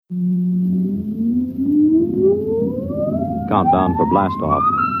Countdown for blast off.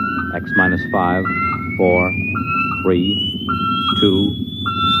 X minus 5, 4, 3, 2,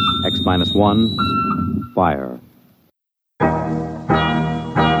 X minus 1, fire.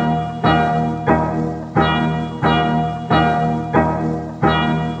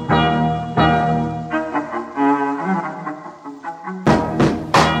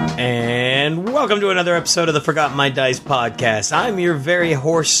 And welcome to another episode of the Forgot My Dice podcast. I'm your very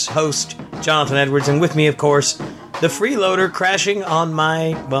hoarse host, Jonathan Edwards, and with me, of course, the freeloader crashing on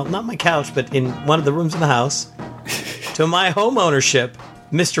my, well, not my couch, but in one of the rooms in the house, to my home ownership,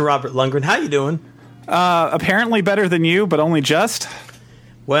 Mr. Robert Lundgren. How you doing? Apparently better than you, but only just.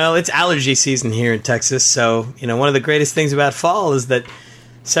 Well, it's allergy season here in Texas, so, one of the greatest things about fall is that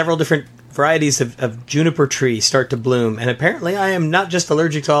several different varieties of juniper trees start to bloom, and apparently I am not just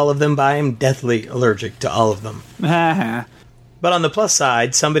allergic to all of them, but I am deathly allergic to all of them. But on the plus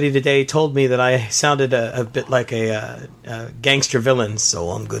side, somebody today told me that I sounded a bit like a gangster villain, so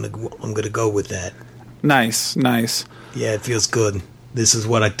I'm gonna go with that. Nice. Yeah, it feels good. This is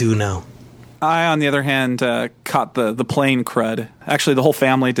what I do now. I, on the other hand, caught the plane crud. Actually, the whole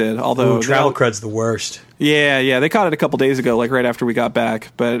family did. Although travel crud's the worst. Yeah, they caught it a couple days ago, like right after we got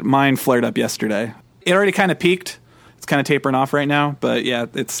back. But mine flared up yesterday. It already kind of peaked. It's kind of tapering off right now. But yeah,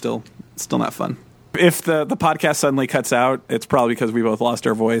 it's still not fun. If the podcast suddenly cuts out, it's probably because we both lost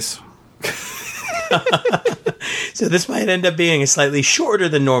our voice. So this might end up being a slightly shorter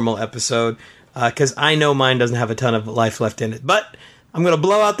than normal episode, because I know mine doesn't have a ton of life left in it. But I'm going to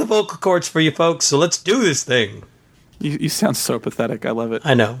blow out the vocal cords for you folks, so let's do this thing. You sound so pathetic. I love it.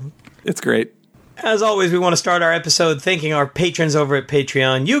 I know. It's great. As always, we want to start our episode thanking our patrons over at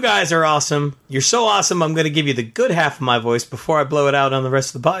Patreon. You guys are awesome. You're so awesome, I'm going to give you the good half of my voice before I blow it out on the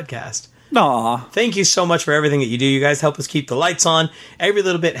rest of the podcast. Aw. Thank you so much for everything that you do. You guys help us keep the lights on. Every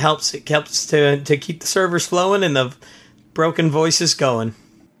little bit helps. It helps to keep the servers flowing and the broken voices going.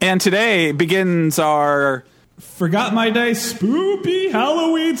 And today begins our Forgot My Dice Spoopy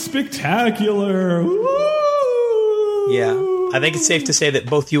Halloween Spectacular. Woo! Yeah, I think it's safe to say that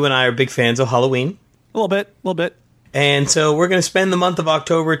both you and I are big fans of Halloween. A little bit. And so we're going to spend the month of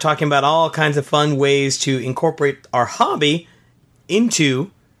October talking about all kinds of fun ways to incorporate our hobby into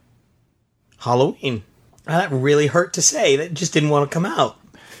Halloween. That really hurt to say. That just didn't want to come out.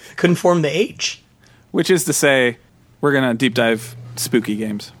 I couldn't form the H. Which is to say, we're going to deep dive spooky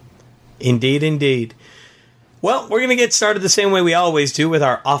games. Indeed. Well, we're going to get started the same way we always do with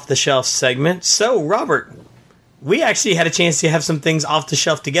our off-the-shelf segment. So, Robert, we actually had a chance to have some things off the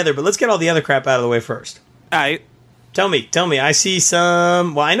shelf together, but let's get all the other crap out of the way first. All right. Tell me, I see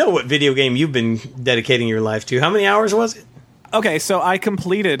some... Well, I know what video game you've been dedicating your life to. How many hours was it? Okay, so I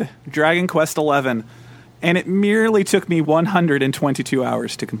completed Dragon Quest XI, and it merely took me 122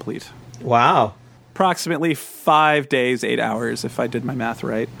 hours to complete. Wow. Approximately 5 days, 8 hours, if I did my math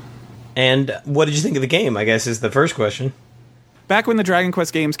right. And what did you think of the game, I guess, is the first question. Back when the Dragon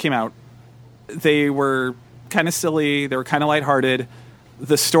Quest games came out, they were kind of silly, they were kind of lighthearted.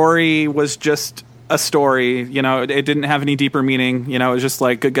 The story was just a story, it didn't have any deeper meaning, it was just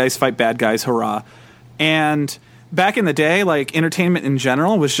like good guys fight bad guys, hurrah. And back in the day, like, entertainment in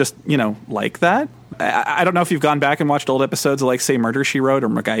general was just, like that. I don't know if you've gone back and watched old episodes of, like, say, Murder, She Wrote or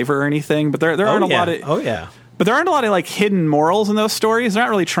MacGyver or anything, but there aren't a lot of... Oh, yeah. But there aren't a lot of, like, hidden morals in those stories. They're not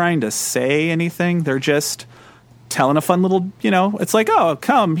really trying to say anything. They're just telling a fun little, it's like, oh,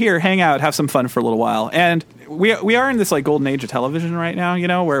 come here, hang out, have some fun for a little while. And we are in this, like, golden age of television right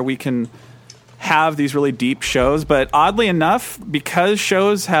now, where we can have these really deep shows. But oddly enough, because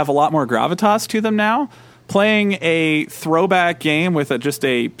shows have a lot more gravitas to them now, playing a throwback game with just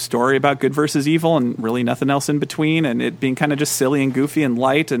a story about good versus evil and really nothing else in between, and it being kind of just silly and goofy and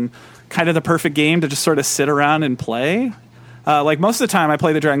light and kind of the perfect game to just sort of sit around and play. Like most of the time I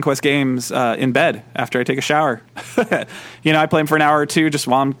play the Dragon Quest games in bed after I take a shower. I play them for an hour or two just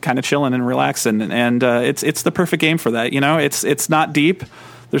while I'm kind of chilling and relaxing, and it's the perfect game for that. It's not deep.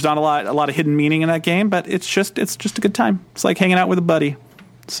 There's not a lot of hidden meaning in that game, but it's just a good time. It's like hanging out with a buddy.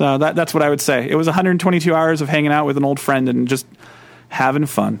 So that's what I would say. It was 122 hours of hanging out with an old friend and just having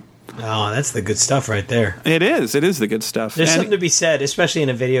fun. Oh, that's the good stuff right there. It is the good stuff. There's something to be said, especially in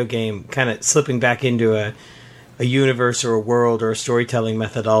a video game, kind of slipping back into a universe or a world or a storytelling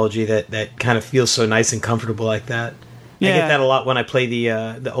methodology that kind of feels so nice and comfortable like that. Yeah. I get that a lot when I play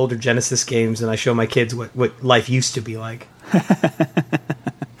the older Genesis games and I show my kids what life used to be like.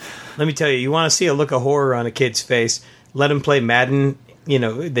 Let me tell you, you want to see a look of horror on a kid's face, let them play Madden,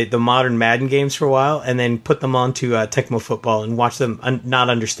 the modern Madden games for a while, and then put them onto Tecmo Football and watch them not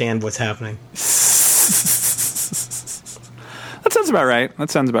understand what's happening. about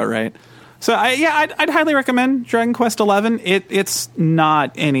right. So I'd highly recommend Dragon Quest XI. It's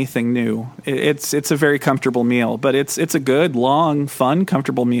not anything new. It's a very comfortable meal, but it's a good, long, fun,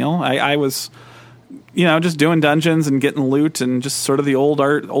 comfortable meal. I was, just doing dungeons and getting loot and just sort of the old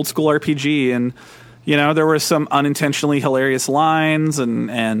school RPG, and there were some unintentionally hilarious lines,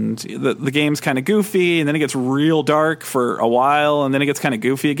 and the game's kind of goofy, and then it gets real dark for a while, and then it gets kind of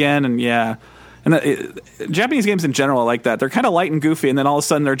goofy again, and yeah. And Japanese games in general are like that. They're kind of light and goofy, and then all of a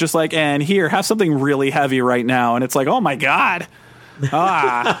sudden they're just like, and here, have something really heavy right now. And it's like, oh my God.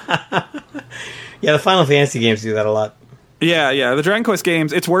 Yeah, the Final Fantasy games do that a lot. Yeah. The Dragon Quest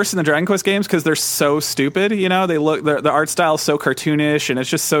games, it's worse than the Dragon Quest games because they're so stupid. They look, the art style is so cartoonish, and it's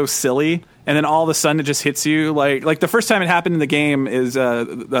just so silly. And then all of a sudden it just hits you. Like the first time it happened in the game is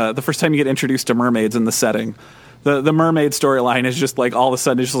the first time you get introduced to mermaids in the setting. The mermaid storyline is just like all of a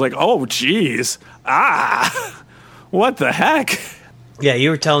sudden it's just like, oh geez, what the heck? Yeah,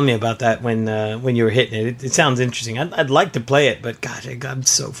 you were telling me about that when you were hitting it. It sounds interesting. I'd like to play it, but gosh, I'm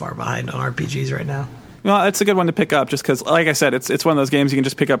so far behind on RPGs right now. Well, it's a good one to pick up just because, like I said, it's one of those games you can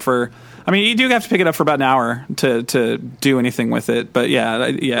just pick up for. I mean, you do have to pick it up for about an hour to do anything with it. But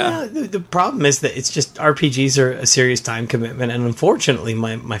yeah. The problem is that it's just RPGs are a serious time commitment, and unfortunately,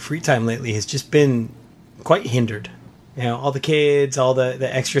 my free time lately has just been quite hindered. All the kids, all the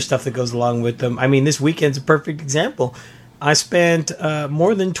extra stuff that goes along with them. I mean, this weekend's a perfect example. I spent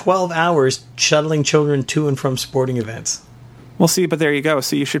more than 12 hours shuttling children to and from sporting events. Well, see, but there you go.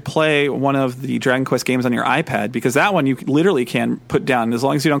 So you should play one of the Dragon Quest games on your iPad, because that one you literally can put down. As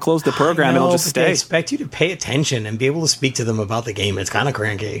long as you don't close the program, it'll just stay. They expect you to pay attention and be able to speak to them about the game. It's kind of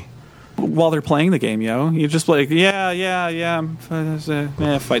cranky. While they're playing the game, you're just like, yeah.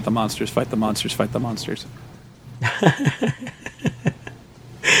 Fight the monsters.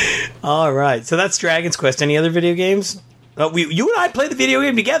 All right, so that's Dragon's Quest. Any other video games? You and I played the video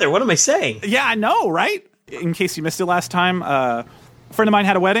game together. What am I saying? Yeah, I know, right? In case you missed it last time, a friend of mine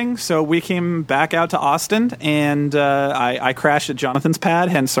had a wedding, so we came back out to Austin, and I crashed at Jonathan's pad,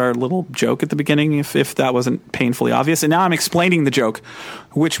 hence our little joke at the beginning, if that wasn't painfully obvious. And now I'm explaining the joke,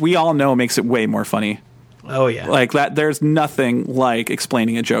 which we all know makes it way more funny. Oh, yeah. Like that, there's nothing like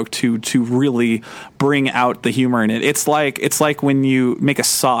explaining a joke to really bring out the humor in it. It's like when you make a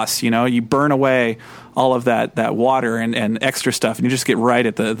sauce, you burn away all of that water and extra stuff, and you just get right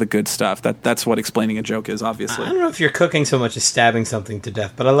at the good stuff. That's what explaining a joke is, obviously. I don't know if you're cooking so much as stabbing something to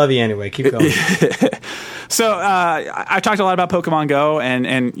death, but I love you anyway. Keep going. So I talked a lot about Pokemon Go,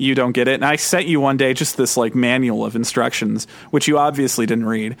 and you don't get it. And I sent you one day just this like manual of instructions, which you obviously didn't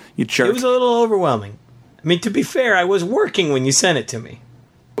read. You jerk. It was a little overwhelming. I mean, to be fair, I was working when you sent it to me.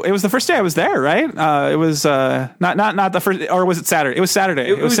 It was the first day I was there, right? It was not the first, or was it Saturday? It was Saturday.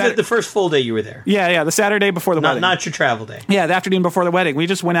 It was the first full day you were there. Yeah, the Saturday before the wedding. Not your travel day. Yeah, the afternoon before the wedding. We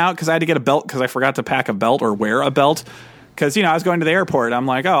just went out because I had to get a belt because I forgot to pack a belt or wear a belt. Because, I was going to the airport. I'm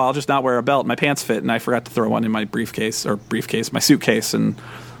like, I'll just not wear a belt. My pants fit, and I forgot to throw one in my my suitcase. And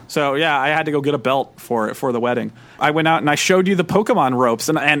so, yeah, I had to go get a belt for the wedding. I went out and I showed you the Pokemon ropes,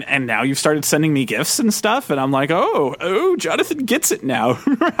 and now you've started sending me gifts and stuff, and I'm like, oh, Jonathan gets it now.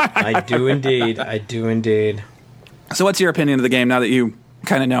 I do indeed. So what's your opinion of the game now that you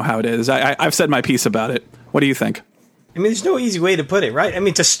kind of know how it is? I've said my piece about it. What do you think? I mean, there's no easy way to put it, right? I mean,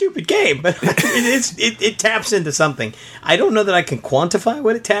 it's a stupid game, but it taps into something. I don't know that I can quantify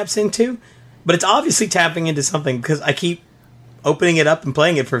what it taps into, but it's obviously tapping into something because I keep opening it up and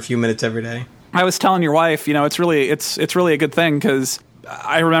playing it for a few minutes every day. I was telling your wife, it's really a good thing because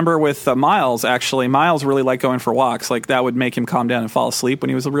I remember with Miles, actually, Miles really liked going for walks. Like, that would make him calm down and fall asleep when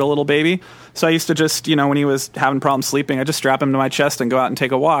he was a real little baby. So I used to just, when he was having problems sleeping, I just strap him to my chest and go out and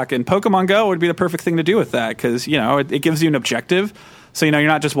take a walk. And Pokemon Go would be the perfect thing to do with that because, it gives you an objective. So, you're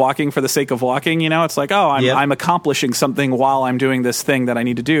not just walking for the sake of walking, it's like, I'm accomplishing something while I'm doing this thing that I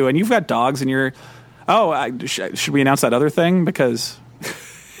need to do. And you've got dogs and you're... should we announce that other thing? Because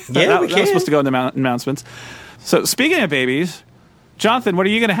that was supposed to go in the announcements. So speaking of babies, Jonathan, what are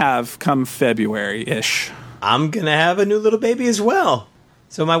you going to have come February-ish? I'm going to have a new little baby as well.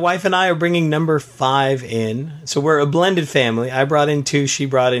 So my wife and I are bringing number 5 in. So we're a blended family. I brought in 2, she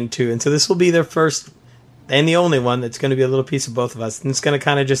brought in 2. And so this will be their first and the only one that's going to be a little piece of both of us. And it's going to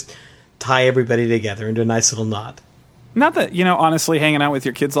kind of just tie everybody together into a nice little knot. Not that, honestly, hanging out with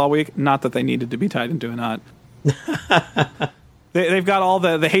your kids all week, not that they needed to be tied into a knot. They've got all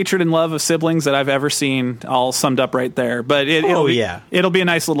the hatred and love of siblings that I've ever seen all summed up right there. But it'll be a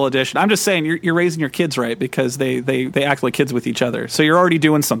nice little addition. I'm just saying, you're raising your kids right because they act like kids with each other. So you're already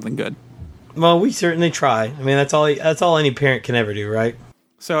doing something good. Well, we certainly try. I mean, that's all any parent can ever do, right?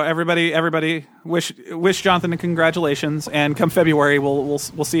 So everybody, wish Jonathan congratulations, and come February, we'll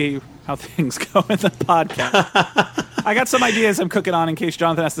see how things go in the podcast. I got some ideas I'm cooking on in case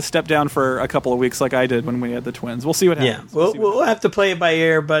Jonathan has to step down for a couple of weeks, like I did when we had the twins. We'll see what happens. Yeah, we'll have to play it by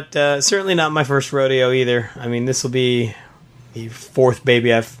ear, but certainly not my first rodeo either. I mean, this will be the fourth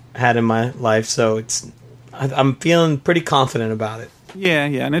baby I've had in my life, so I'm feeling pretty confident about it. Yeah,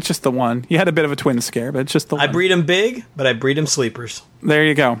 and it's just the one. You had a bit of a twin scare, but it's just the one. I breed them big, but I breed them sleepers. There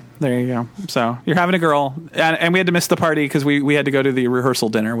you go. So you're having a girl, and we had to miss the party because we had to go to the rehearsal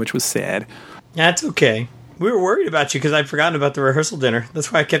dinner, which was sad. That's okay. We were worried about you because I'd forgotten about the rehearsal dinner.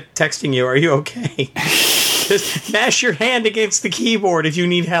 That's why I kept texting you, are you okay? Just mash your hand against the keyboard if you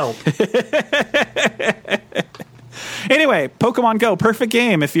need help. Anyway, Pokemon Go, perfect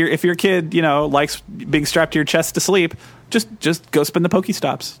game. If your kid, likes being strapped to your chest to sleep, just go spin the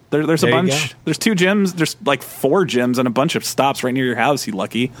Pokestops. There's a bunch. There's 2 gyms. There's like 4 gyms and a bunch of stops right near your house. You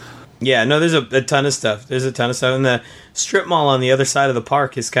lucky. Yeah, no, there's a ton of stuff. And the strip mall on the other side of the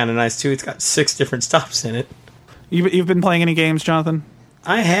park is kind of nice too. It's got 6 different stops in it. You've been playing any games, Jonathan?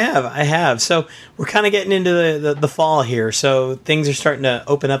 I have. So we're kind of getting into the fall here. So things are starting to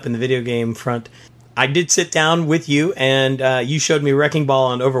open up in the video game front. I did sit down with you, and you showed me Wrecking Ball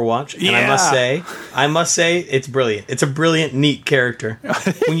on Overwatch, and yeah. I must say, it's brilliant. It's a brilliant, neat character.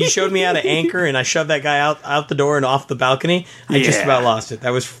 When you showed me how to anchor, and I shoved that guy out the door and off the balcony, I just about lost it. That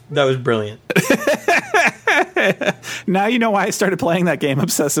was brilliant. Now you know why I started playing that game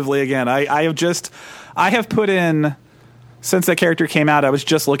obsessively again. I have put in. Since that character came out, I was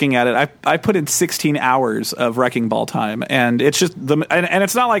just looking at it. I put in 16 hours of Wrecking Ball time, and it's just and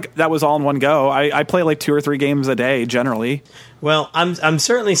it's not like that was all in one go. I play like 2 or 3 games a day generally. Well, I'm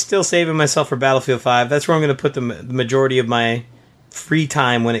certainly still saving myself for Battlefield 5. That's where I'm going to put the majority of my free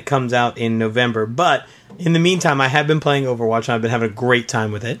time when it comes out in November. But in the meantime, I have been playing Overwatch, and I've been having a great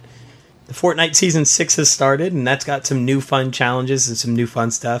time with it. The Fortnite Season 6 has started, and that's got some new fun challenges and some new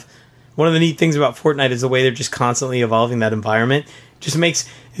fun stuff. One of the neat things about Fortnite is the way they're just constantly evolving that environment. It's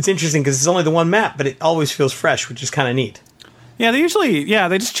interesting because it's only the one map, but it always feels fresh, which is kind of neat. Yeah, they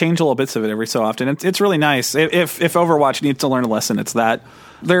just change little bits of it every so often. It's really nice. If Overwatch needs to learn a lesson, it's that.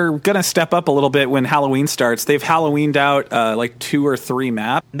 They're going to step up a little bit when Halloween starts. They've Halloweened out like 2 or 3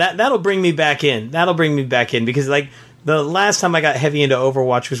 maps. That'll bring me back in. Because like the last time I got heavy into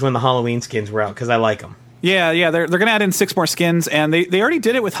Overwatch was when the Halloween skins were out because I like them. Yeah, they're going to add in 6 more skins, and they already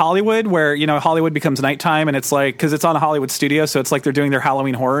did it with Hollywood, where Hollywood becomes nighttime, and it's like because it's on a Hollywood studio, so it's like they're doing their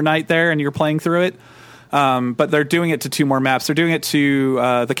Halloween Horror Night there, and you're playing through it. But they're doing it to 2 more maps. They're doing it to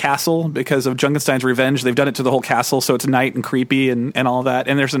the castle because of Junkenstein's Revenge. They've done it to the whole castle, so it's night and creepy and all that.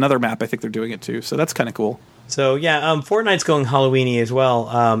 And there's another map I think they're doing it to, so that's kind of cool. So yeah, Fortnite's going Halloween-y as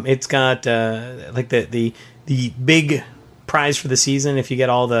well. It's got like the big prize for the season, if you get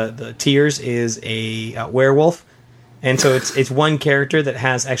all the tiers, is a werewolf, and so it's one character that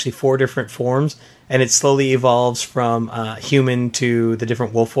has actually 4 different forms, and it slowly evolves from human to the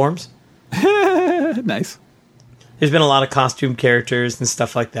different wolf forms. Nice. There's been a lot of costume characters and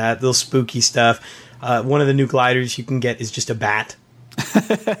stuff like that, little spooky stuff. One of the new gliders you can get is just a bat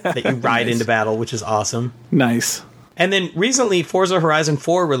that you ride into battle, which is awesome. Nice. And then recently Forza Horizon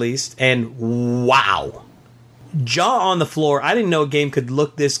 4 released, and wow, jaw on the floor. I didn't know a game could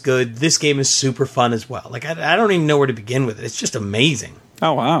look this good. This game is super fun as well. Like I don't even know where to begin with it. It's just amazing.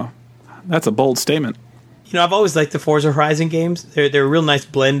 Oh wow, that's a bold statement. I've always liked the Forza Horizon games. They're a real nice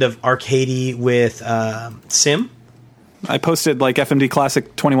blend of arcadey with sim. I posted like FMD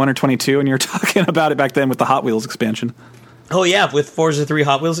Classic 21 or 22, and you were talking about it back then with the Hot Wheels expansion. Oh yeah, with Forza 3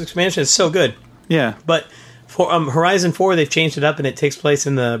 Hot Wheels expansion, it's so good. Yeah, but for Horizon 4, they've changed it up, and it takes place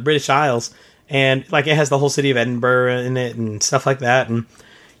in the British Isles. And like it has the whole city of Edinburgh in it and stuff like that. And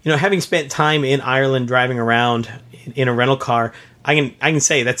having spent time in Ireland driving around in a rental car, I can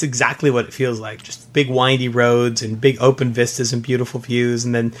say that's exactly what it feels like. Just big windy roads and big open vistas and beautiful views,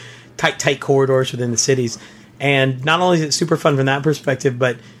 and then tight corridors within the cities. And not only is it super fun from that perspective,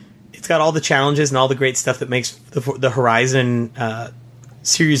 but it's got all the challenges and all the great stuff that makes the Horizon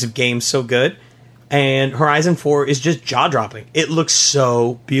series of games so good. And Horizon 4 is just jaw-dropping. It looks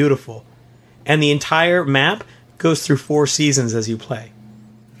so beautiful. And the entire map goes through 4 seasons as you play.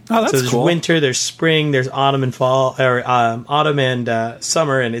 Oh, that's cool. So there's winter, there's spring, there's autumn and fall, or autumn and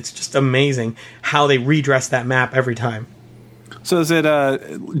summer, and it's just amazing how they redress that map every time. So is it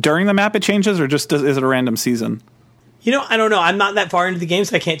during the map it changes, or just is it a random season? I don't know. I'm not that far into the game,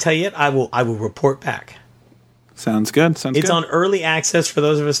 so I can't tell you yet. I will report back. Sounds good. It's on early access for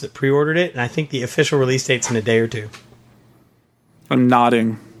those of us that pre-ordered it, and I think the official release date's in a day or 2. I'm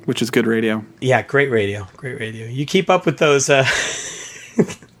nodding, which is good radio. Yeah, great radio. You keep up with those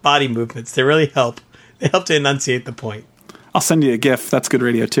Body movements. They really help. They help to enunciate the point. I'll send you a GIF. That's good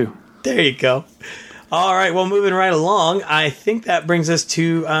radio, too. There you go. All right, well, moving right along, I think that brings us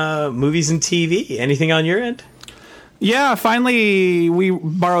to movies and TV. Anything on your end? Yeah, finally, we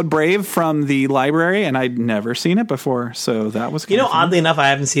borrowed Brave from the library, and I'd never seen it before, so that was kind of fun. Oddly enough, I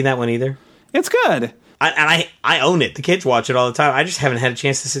haven't seen that one either. It's good. I own it. The kids watch it all the time. I just haven't had a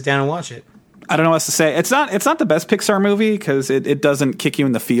chance to sit down and watch it. I don't know what else to say. It's not the best Pixar movie because it doesn't kick you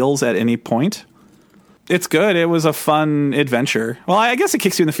in the feels at any point. It's good. It was a fun adventure. Well, I guess it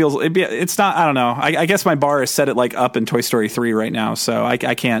kicks you in the feels. It's not. I don't know. I guess my bar is set at like up in Toy Story 3 right now, so I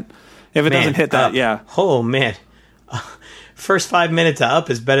can't. If it doesn't hit that, yeah. Oh man, first 5 minutes of Up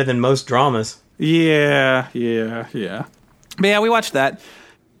is better than most dramas. Yeah. But yeah, we watched that.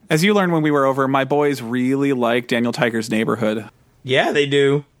 As you learned when we were over, my boys really like Daniel Tiger's Neighborhood. Yeah, they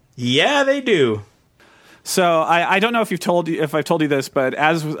do. So I don't know if I've told you this, but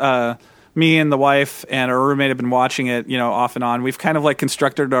as me and the wife and our roommate have been watching it, off and on, we've kind of like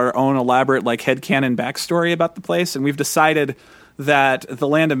constructed our own elaborate like headcanon backstory about the place, and we've decided that the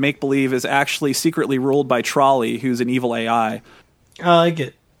land of make-believe is actually secretly ruled by Trolley, who's an evil AI. I like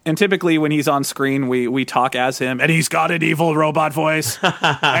it. And typically when he's on screen, we talk as him, and he's got an evil robot voice,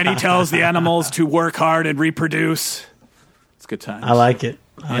 and he tells the animals to work hard and reproduce. It's good times. I like it.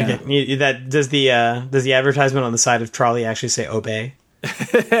 Does the advertisement on the side of Trolley actually say obey?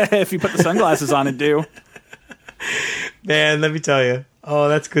 If you put the sunglasses on, it do. Man, let me tell you. Oh,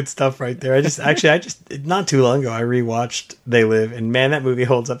 that's good stuff right there. I just not too long ago I rewatched They Live, and man, that movie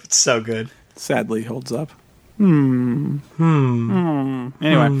holds up. It's so good. Sadly holds up. Anyway,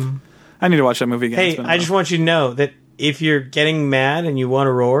 I need to watch that movie again. Hey, I just want you to know that if you're getting mad and you want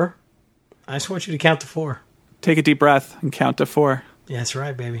to roar, I just want you to count to 4. Take a deep breath and count to 4. Yeah, that's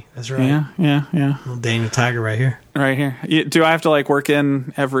right, baby. That's right. Yeah. Little Daniel Tiger right here. Right here. Do I have to like work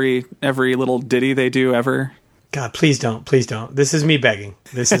in every little ditty they do ever? God, please don't. Please don't. This is me begging.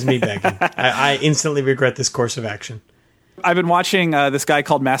 I instantly regret this course of action. I've been watching this guy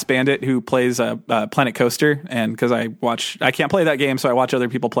called Mass Bandit who plays Planet Coaster, and because I can't play that game, so I watch other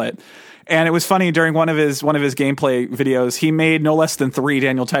people play it. And it was funny during one of his gameplay videos, he made no less than 3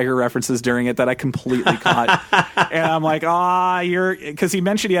 Daniel Tiger references during it that I completely caught. And I'm like, because he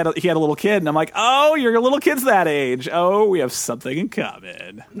mentioned he had a little kid, and I'm like, oh, your little kid's that age. Oh, we have something in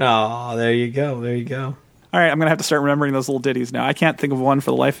common. Oh, there you go. All right, I'm gonna have to start remembering those little ditties now. I can't think of one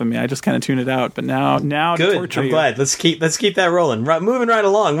for the life of me. I just kind of tune it out. But now, good. To torture I'm you. glad. Let's keep that rolling. Moving right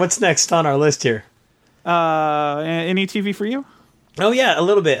along. What's next on our list here? Any TV for you? Oh yeah, a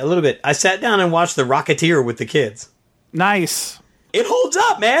little bit. I sat down and watched The Rocketeer with the kids. Nice. It holds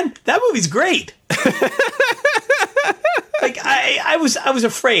up, man. That movie's great. Like I was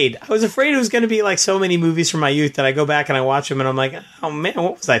afraid. I was afraid it was going to be like so many movies from my youth that I go back and I watch them and I'm like, oh man,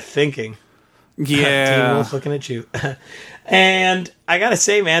 what was I thinking? Yeah. Teen Wolf looking at you. And I gotta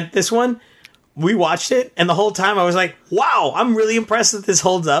say, man, this one, we watched it, and the whole time I was like, wow, I'm really impressed that this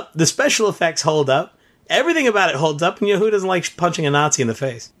holds up. The special effects hold up. Everything about it holds up, and who doesn't like punching a Nazi in the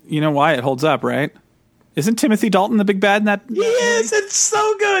face? You know why it holds up, right? Isn't Timothy Dalton the big bad in that? Yes, it's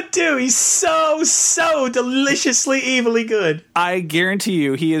so good, too. He's so deliciously evilly good. I guarantee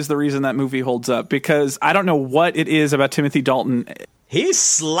you he is the reason that movie holds up, because I don't know what it is about Timothy Dalton. He's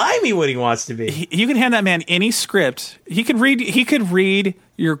slimy when he wants to be. You can hand that man any script. He could read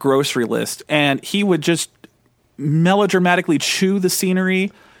your grocery list, and he would just melodramatically chew the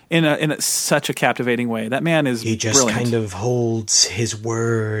scenery in such a captivating way. That man is He just brilliant. kind of holds his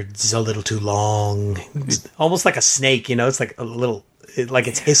words a little too long. It's almost like a snake, It's like a little, like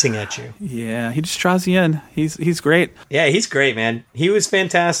it's hissing at you. Yeah, he just draws you in. He's great. Yeah, he's great, man. He was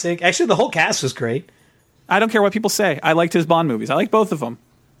fantastic. Actually, the whole cast was great. I don't care what people say. I liked his Bond movies. I like both of them.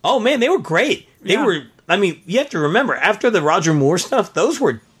 Oh, man, they were great. They were, you have to remember, after the Roger Moore stuff, those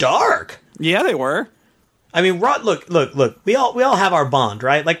were dark. Yeah, they were. I mean, look. We all have our Bond,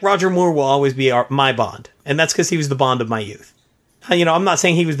 right? Like, Roger Moore will always be my Bond. And that's because he was the Bond of my youth. I'm not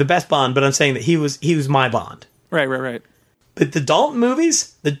saying he was the best Bond, but I'm saying that he was my Bond. Right. But the Dalton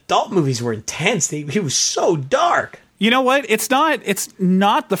movies were intense. He was so dark. You know what? It's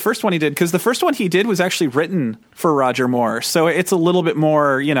not the first one he did, because the first one he did was actually written for Roger Moore. So it's a little bit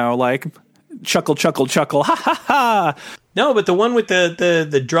more, like chuckle, ha ha ha. No, but the one with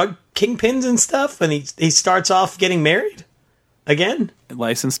the drug kingpins and stuff, and he starts off getting married again.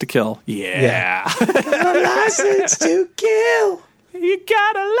 License to Kill. Yeah. Got a license to kill. You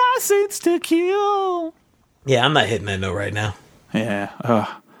got a license to kill. Yeah, I'm not hitting that note right now. Yeah.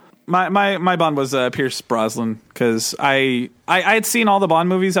 My Bond was Pierce Brosnan because I had seen all the Bond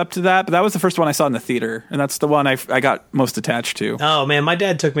movies up to that, but that was the first one I saw in the theater, and that's the one I got most attached to. Oh man, my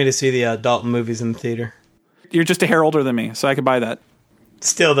dad took me to see the Dalton movies in the theater. You're just a hair older than me, so I could buy that.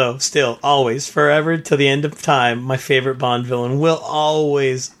 Still, always, forever, till the end of time, my favorite Bond villain will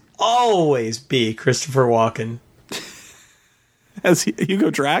always be Christopher Walken. As Hugo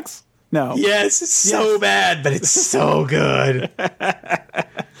Drax? No. Yes, it's so bad, but it's so good.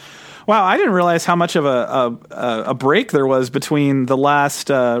 Wow, I didn't realize how much of a break there was between the last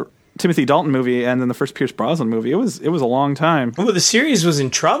Timothy Dalton movie and then the first Pierce Brosnan movie. It was a long time. Well, the series was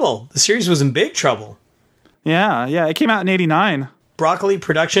in trouble. The series was in big trouble. Yeah. It came out in '89. Broccoli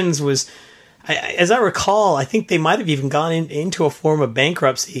Productions was, as I recall, I think they might have even gone into a form of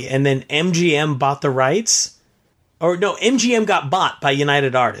bankruptcy, and then MGM bought the rights. Or no, MGM got bought by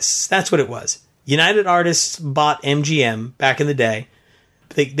United Artists. That's what it was. United Artists bought MGM back in the day.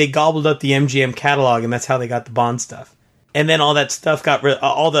 They gobbled up the MGM catalog, and that's how they got the Bond stuff. And then all that stuff got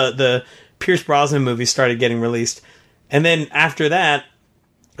all the Pierce Brosnan movies started getting released. And then after that,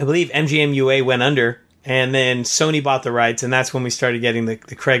 I believe MGM UA went under. And then Sony bought the rights, and that's when we started getting the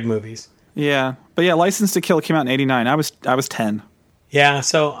Craig movies. Yeah, but yeah, License to Kill came out in '89. I was 10. Yeah,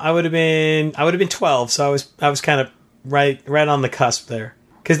 so I would have been 12. So I was kind of right on the cusp there,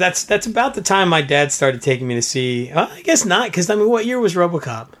 because that's about the time my dad started taking me to see. Well, I guess not, because I mean, what year was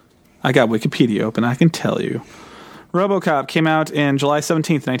RoboCop? I got Wikipedia open. I can tell you, RoboCop came out in July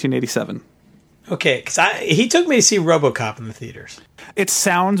 17th, 1987. Okay, because he took me to see RoboCop in the theaters. It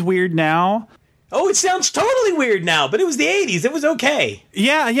sounds weird now. Oh, it sounds totally weird now, but it was the 80s. It was okay.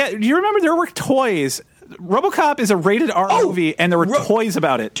 Yeah. Do you remember there were toys? RoboCop is a rated R movie, and there were toys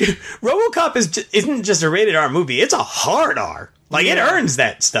about it. Dude, RoboCop isn't just a rated R movie. It's a hard R. Like, it earns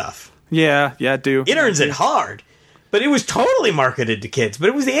that stuff. Yeah, dude. It earns it hard. But it was totally marketed to kids. But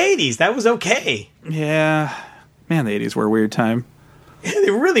it was the 80s. That was okay. Yeah. Man, the 80s were a weird time. They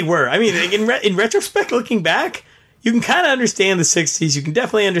really were. I mean, in retrospect, looking back, you can kind of understand the 60s. You can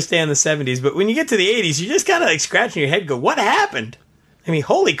definitely understand the 70s. But when you get to the 80s, you're just kind of like scratching your head and go, what happened? I mean,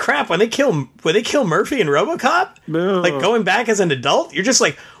 holy crap, when they kill Murphy in RoboCop, like going back as an adult, you're just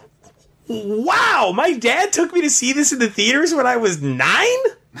like, wow, my dad took me to see this in the theaters when I was 9?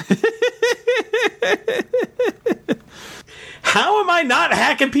 How am I not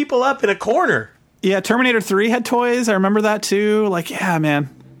hacking people up in a corner? Yeah, Terminator 3 had toys. I remember that too. Like, yeah, man.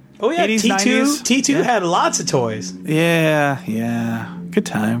 Oh, yeah, 80s, T2 had lots of toys. Yeah. Good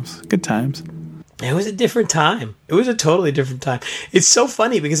times. It was a different time. It was a totally different time. It's so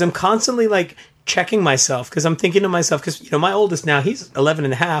funny because I'm constantly like checking myself, because I'm thinking to myself, because, you know, my oldest now, he's 11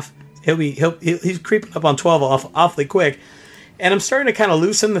 and a half. He's creeping up on 12 awfully quick. And I'm starting to kind of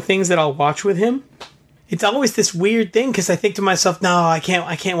loosen the things that I'll watch with him. It's always this weird thing, because I think to myself, no, I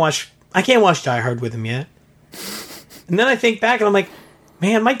can't watch Die Hard with him yet. And then I think back and I'm like,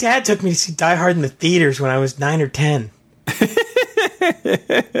 man, my dad took me to see Die Hard in the theaters when I was 9 or 10.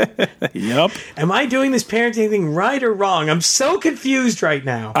 Yep. Am I doing this parenting thing right or wrong? I'm so confused right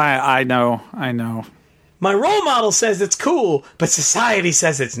now. I know. My role model says it's cool, but society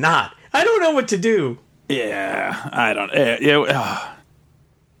says it's not. I don't know what to do. Yeah, I don't.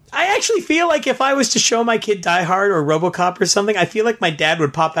 I actually feel like if I was to show my kid Die Hard or RoboCop or something, I feel like my dad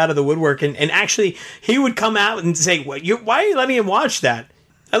would pop out of the woodwork and actually he would come out and say, why are you letting him watch that?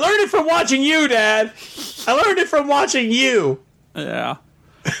 I learned it from watching you, Dad. I learned it from watching you. Yeah.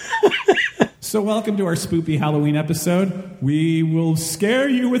 So welcome to our spoopy Halloween episode. We will scare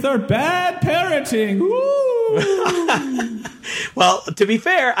you with our bad parenting. Woo! Well, to be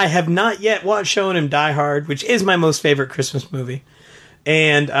fair, I have not yet shown him Die Hard, which is my most favorite Christmas movie.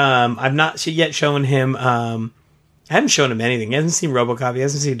 And I've not yet shown him... I haven't shown him anything. He hasn't seen RoboCop. He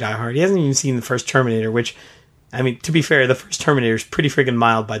hasn't seen Die Hard. He hasn't even seen the first Terminator, which... I mean, to be fair, the first Terminator is pretty friggin'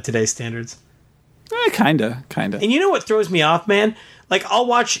 mild by today's standards. Kinda. And you know what throws me off, man? Like, I'll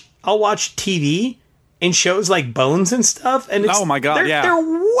watch TV and shows like Bones and stuff, and it's, oh my god, they're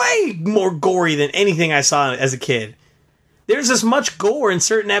way more gory than anything I saw as a kid. There's as much gore in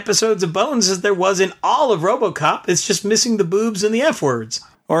certain episodes of Bones as there was in all of RoboCop. It's just missing the boobs and the F words.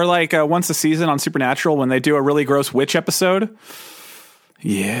 Or like once a season on Supernatural when they do a really gross witch episode.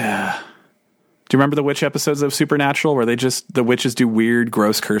 Yeah. Do you remember the witch episodes of Supernatural where the witches do weird,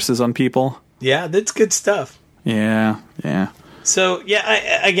 gross curses on people? Yeah, that's good stuff. Yeah. So,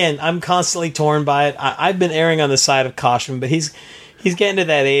 yeah, I'm constantly torn by it. I've been erring on the side of caution, but he's getting to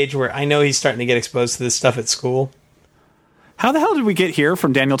that age where I know he's starting to get exposed to this stuff at school. How the hell did we get here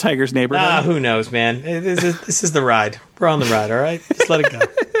from Daniel Tiger's Neighborhood? Who knows, man? This is the ride. We're on the ride, all right? Just let it go.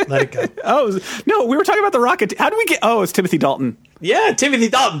 Let it go. Oh, no, we were talking about the Rocket. How do we get... Oh, it's Timothy Dalton. Yeah, Timothy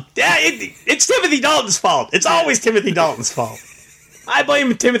Dalton. Yeah, it's Timothy Dalton's fault. It's always Timothy Dalton's fault. I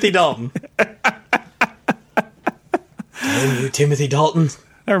blame Timothy Dalton. Damn you, Timothy Dalton.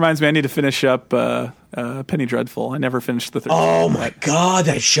 That reminds me, I need to finish up Penny Dreadful. I never finished the third season. Oh my God,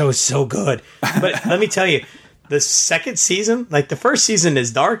 that show is so good. But let me tell you, the second season, like the first season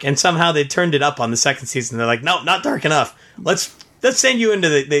is dark, and somehow they turned it up on the second season. They're like, no, not dark enough. Let's send you into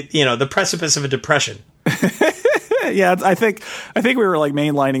the precipice of a depression. Yeah, I think we were like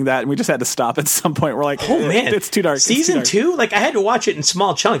mainlining that, and we just had to stop at some point. We're like, oh man, it's too dark. Season 2, like I had to watch it in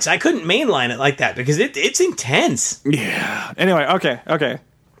small chunks. I couldn't mainline it like that because it's intense. Yeah. Anyway, okay.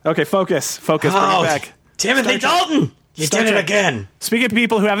 Focus. Bring it back. Timothy Dalton, you did it again. Speaking of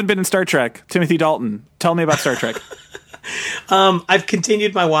people who haven't been in Star Trek, Timothy Dalton, tell me about Star Trek. I've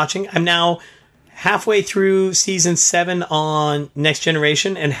continued my watching. I'm now halfway through season 7 on Next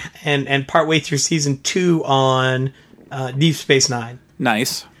Generation and partway through season 2 on Deep Space Nine.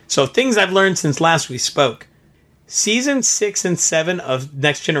 Nice. So things I've learned since last we spoke. Season 6 and 7 of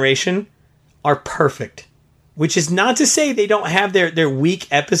Next Generation are perfect, which is not to say they don't have their weak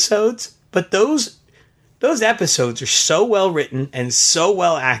episodes, but those episodes are so well written and so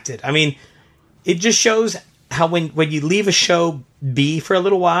well acted. I mean, it just shows how when you leave a show be for a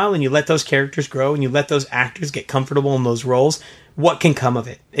little while and you let those characters grow and you let those actors get comfortable in those roles, what can come of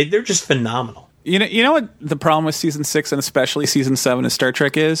it? They're just phenomenal. You know what the problem with season 6 and especially season 7 of Star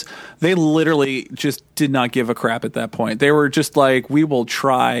Trek is? They literally just did not give a crap at that point. They were just like, we will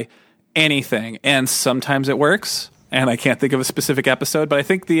try anything, and sometimes it works. And I can't think of a specific episode, but I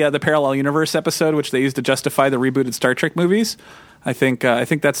think the Parallel Universe episode, which they used to justify the rebooted Star Trek movies, I think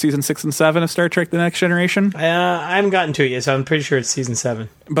that's season 6 and 7 of Star Trek: The Next Generation. I haven't gotten to it yet, so I'm pretty sure it's season 7.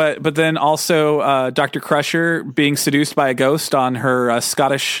 But then also Dr. Crusher being seduced by a ghost on her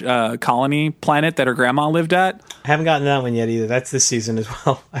Scottish colony planet that her grandma lived at. I haven't gotten that one yet either. That's this season as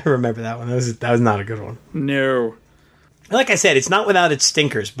well. I remember that one. That was not a good one. No. Like I said, it's not without its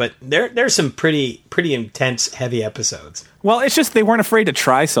stinkers, but there's some pretty intense, heavy episodes. Well, it's just they weren't afraid to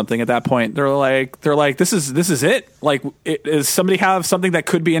try something at that point. They're like, this is it. Like, does somebody have something that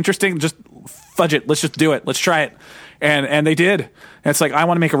could be interesting? Just fudge it. Let's just do it. Let's try it. And they did. And it's like, I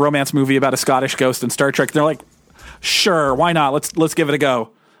want to make a romance movie about a Scottish ghost in Star Trek. They're like, sure, why not? Let's give it a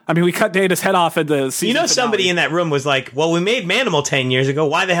go. I mean, we cut Data's head off at the season finale. Somebody in that room was like, well, we made Manimal 10 years ago.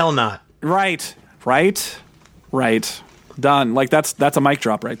 Why the hell not? Right. Done. Like that's a mic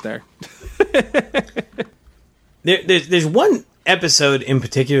drop right there. There's one episode in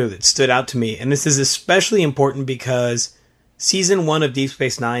particular that stood out to me, and this is especially important because season 1 of Deep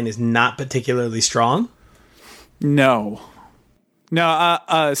Space Nine is not particularly strong. No.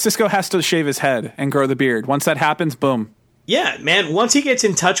 Sisko has to shave his head and grow the beard. Once that happens, boom. Yeah, man. Once he gets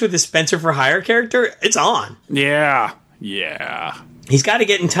in touch with his Spencer for Hire character, it's on. Yeah. He's got to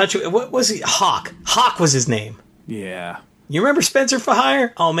get in touch with... What was he? Hawk. Hawk was his name. Yeah. You remember Spencer for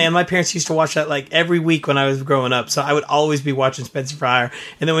Hire? Oh, man, my parents used to watch that like every week when I was growing up, so I would always be watching Spencer for Hire.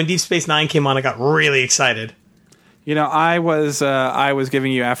 And then when Deep Space Nine came on, I got really excited. You know, I was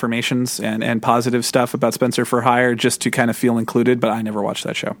giving you affirmations and positive stuff about Spencer for Hire just to kind of feel included, but I never watched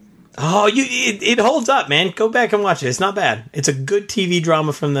that show. Oh, it holds up, man. Go back and watch it. It's not bad. It's a good TV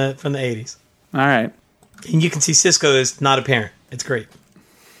drama from the 80s. All right. And you can see Sisko is not a parent. It's great.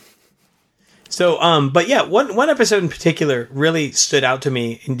 So, but yeah, one episode in particular really stood out to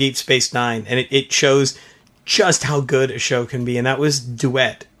me in Deep Space Nine, and it shows just how good a show can be, and that was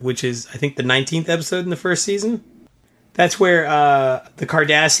Duet, which is, I think, the 19th episode in the first season. That's where the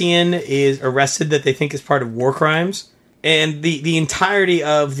Cardassian is arrested that they think is part of war crimes, and the entirety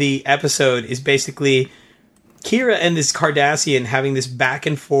of the episode is basically Kira and this Cardassian having this back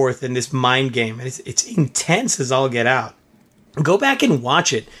and forth and this mind game, and it's intense as all get out. Go back and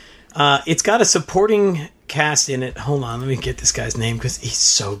watch it. It's got a supporting cast in it. Hold on, let me get this guy's name because he's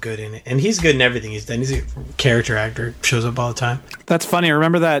so good in it. And he's good in everything he's done. He's a character actor. Shows up all the time. That's funny.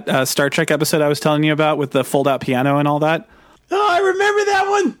 Remember that Star Trek episode I was telling you about with the fold-out piano and all that? Oh, I remember that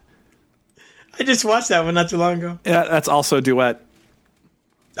one. I just watched that one not too long ago. Yeah, that's also Duet.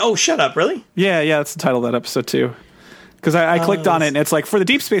 Oh, shut up. Really? Yeah, that's the title of that episode too. Because I clicked on it and it's like, for the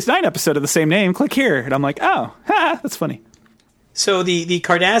Deep Space Nine episode of the same name, click here. And I'm like, oh, that's funny. So the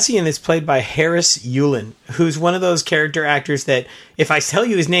Cardassian is played by Harris Yulin, who's one of those character actors that if I tell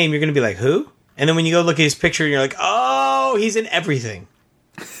you his name, you're going to be like, who? And then when you go look at his picture, you're like, oh, he's in everything.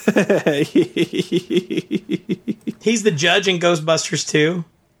 He's the judge in Ghostbusters 2.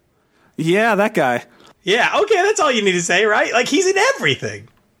 Yeah, that guy. Yeah, okay, that's all you need to say, right? Like, he's in everything.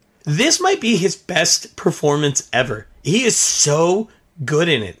 This might be his best performance ever. He is so good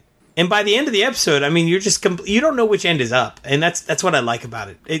in it. And by the end of the episode, I mean, you're just you don't know which end is up, and that's what I like about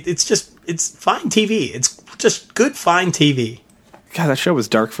it. It's fine TV. It's just good, fine TV. God, that show was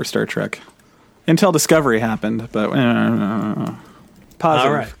dark for Star Trek until Discovery happened. But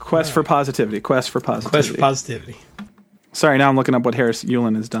positive. All right. Quest for positivity. Quest for positivity. Sorry, now I'm looking up what Harris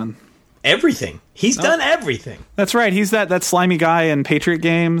Yulin has done. Everything. He's done everything. That's right. He's that slimy guy in Patriot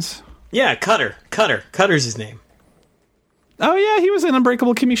Games. Yeah, Cutter. Cutter's his name. Oh, yeah, he was in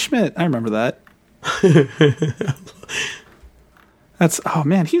Unbreakable Kimmy Schmidt. I remember that. Oh,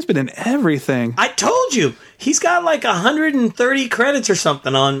 man, he's been in everything. I told you. He's got like 130 credits or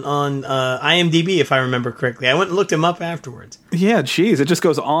something on IMDb, if I remember correctly. I went and looked him up afterwards. Yeah, geez, it just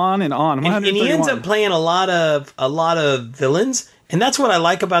goes on and on. And he ends up playing a lot of villains. And that's what I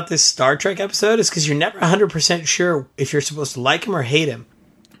like about this Star Trek episode, is because you're never 100% sure if you're supposed to like him or hate him.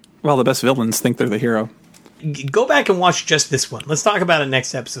 Well, the best villains think they're the hero. Go back and watch just this one. Let's talk about it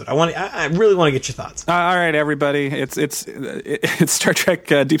next episode. I really want to get your thoughts. All right, everybody. It's Star Trek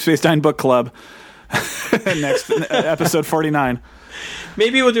Deep Space Nine Book Club. Next episode 49.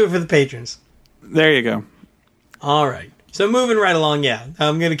 Maybe we'll do it for the patrons. There you go. All right. So moving right along, yeah.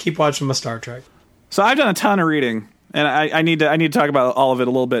 I'm going to keep watching my Star Trek. So I've done a ton of reading, and I need to talk about all of it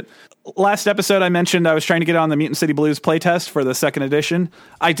a little bit. Last episode I mentioned I was trying to get on the Mutant City Blues playtest for the second edition.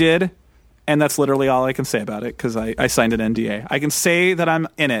 I did. And that's literally all I can say about it, because I signed an NDA. I can say that I'm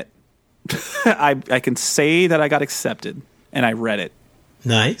in it. I can say that I got accepted, and I read it.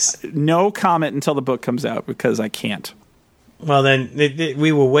 Nice. No comment until the book comes out, because I can't. Well, then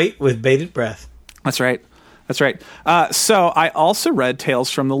we will wait with bated breath. That's right. So I also read Tales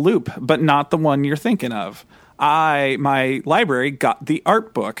from the Loop, but not the one you're thinking of. My library got the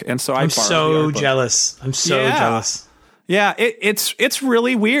art book, and so I borrowed the art book. Jealous. I'm so jealous. Yeah, it's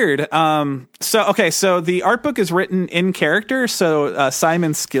really weird. So the art book is written in character. So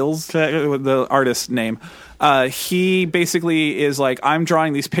Simon Skills, the artist's name, he basically is like, I'm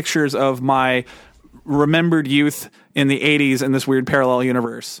drawing these pictures of my remembered youth in the 80s in this weird parallel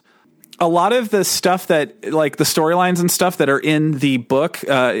universe. A lot of the stuff that, like the storylines and stuff that are in the book,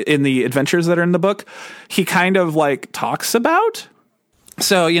 in the adventures that are in the book, he kind of like talks about.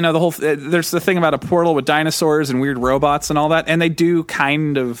 So, there's the thing about a portal with dinosaurs and weird robots and all that. And they do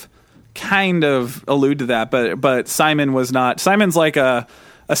kind of allude to that. But Simon was not. Simon's like a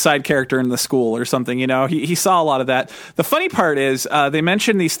side character in the school or something, he saw a lot of that. The funny part is they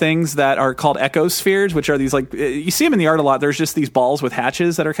mention these things that are called echospheres, which are these, like, you see them in the art a lot. There's just these balls with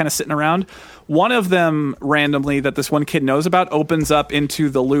hatches that are kind of sitting around. One of them randomly that this one kid knows about opens up into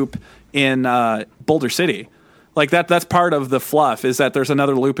the loop in Boulder City. Like that's part of the fluff, is that there's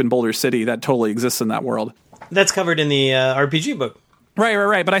another loop in Boulder City that totally exists in that world. That's covered in the RPG book.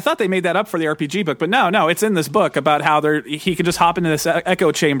 Right. But I thought they made that up for the RPG book. But no, it's in this book about how he can just hop into this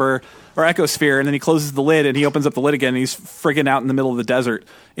echo chamber or echosphere, and then he closes the lid and he opens up the lid again, and he's friggin' out in the middle of the desert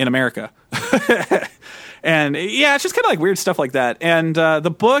in America. And yeah, it's just kind of like weird stuff like that. And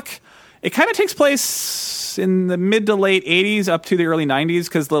the book, it kind of takes place in the mid to late 80s up to the early 90s,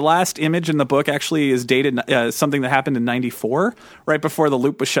 because the last image in the book actually is dated something that happened in 94, right before the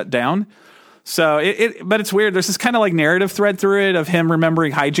loop was shut down. So but it's weird. There's this kind of like narrative thread through it of him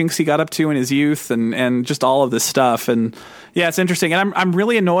remembering hijinks he got up to in his youth and just all of this stuff. And yeah, it's interesting. And I'm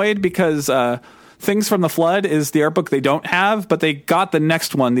really annoyed because Things from the Flood is the art book they don't have, but they got the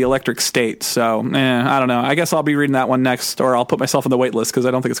next one, The Electric State. So I don't know. I guess I'll be reading that one next, or I'll put myself on the wait list because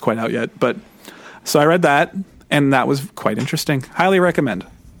I don't think it's quite out yet. But so I read that, and that was quite interesting. Highly recommend.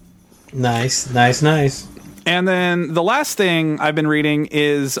 Nice. And then the last thing I've been reading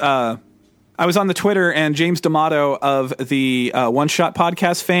is I was on the Twitter, and James D'Amato of the One Shot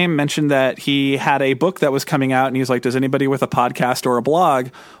podcast fame mentioned that he had a book that was coming out, and he was like, does anybody with a podcast or a blog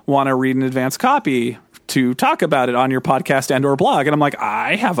want to read an advance copy to talk about it on your podcast and or blog? And I'm like,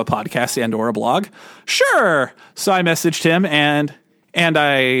 I have a podcast and or a blog. Sure. So I messaged him, and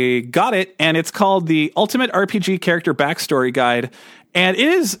I got it, and it's called The Ultimate RPG Character Backstory Guide. And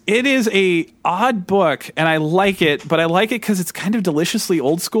it is a odd book, and I like it, but I like it because it's kind of deliciously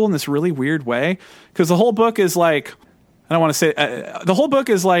old school in this really weird way. Because the whole book is like, I don't want to say, the whole book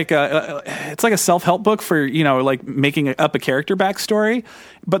is like, it's like a self-help book for, like making up a character backstory.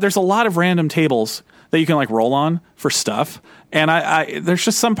 But there's a lot of random tables that you can like roll on for stuff. And I there's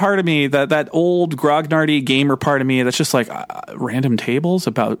just some part of me, that old grognardy gamer part of me that's just like, random tables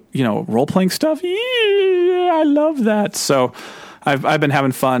about, role-playing stuff. Yeah, I love that. So I've been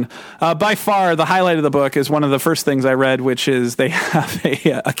having fun. By far, the highlight of the book is one of the first things I read, which is they have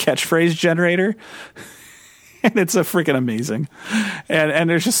a catchphrase generator. And it's a freaking amazing. And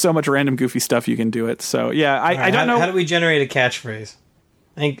there's just so much random goofy stuff you can do it. So, yeah, I don't know. How do we generate a catchphrase?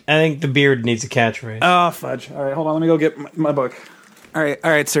 I think the beard needs a catchphrase. Oh, fudge. All right, hold on. Let me go get my book. All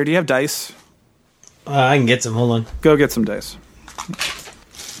right, sir. Do you have dice? I can get some. Hold on. Go get some dice.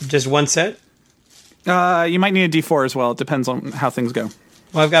 Just one set? You might need a D4 as well. It depends on how things go.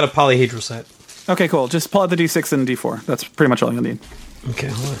 Well, I've got a polyhedral set. Okay, cool. Just pull out the D6 and D4. That's pretty much all you'll need. Okay,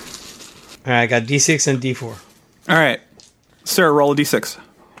 hold on. All right, I got D6 and D4. All right. Sir, roll a D6.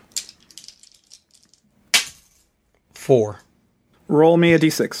 4. Roll me a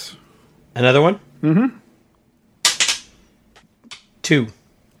D6. Another one? Mm-hmm. 2.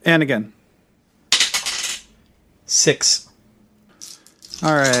 And again. 6.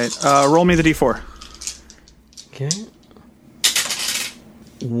 All right. Roll me the D4. Okay.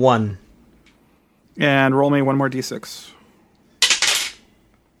 1. And roll me one more D6.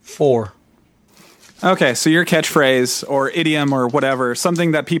 4. Okay, so your catchphrase or idiom or whatever,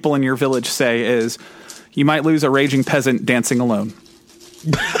 something that people in your village say is, you might lose a raging peasant dancing alone.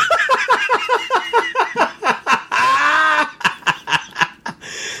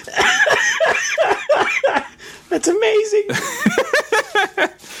 That's amazing.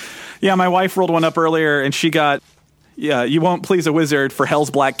 Yeah, my wife rolled one up earlier, and she got, you won't please a wizard for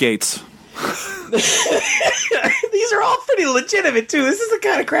Hell's Black Gates. These are all pretty legitimate, too. This is the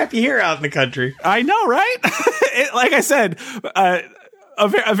kind of crap you hear out in the country. I know, right? Like I said,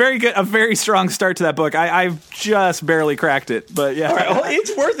 a very strong start to that book. I've just barely cracked it, but yeah. All right, well,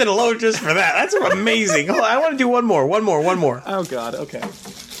 it's worth it alone just for that. That's amazing. Hold on, I want to do one more. Oh, God, okay.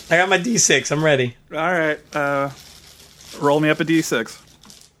 I got my D6. I'm ready. All right. Roll me up a D6.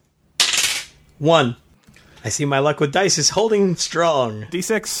 1. I see my luck with dice is holding strong.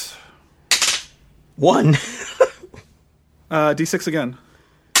 D6. 1. D6 again.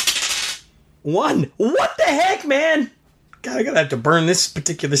 1. What the heck, man? God, I'm going to have to burn this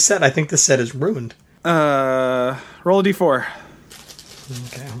particular set. I think this set is ruined. Roll a D4.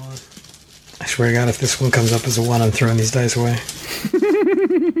 Okay, hold on. I swear to God, if this one comes up as a 1, I'm throwing these dice away.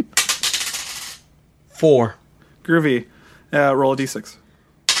 4. Groovy. Roll a D6.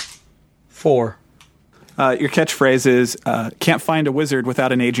 4. Your catchphrase is, can't find a wizard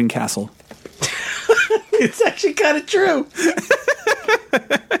without an aging castle. It's actually kind of true.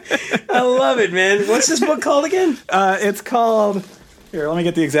 I love it, man. What's this book called again? It's called... Here, let me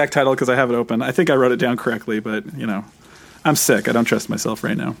get the exact title because I have it open. I think I wrote it down correctly, but, I'm sick. I don't trust myself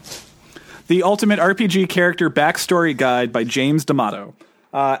right now. The Ultimate RPG Character Backstory Guide by James D'Amato.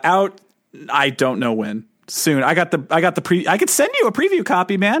 Out, I don't know when. Soon. I got the I could send you a preview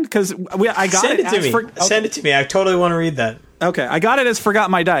copy, man, because I got Send it to me. Send it to me. I totally want to read that. Okay, I got it as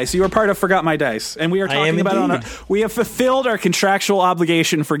Forgot My Dice. You are part of Forgot My Dice, and we are talking about it we have fulfilled our contractual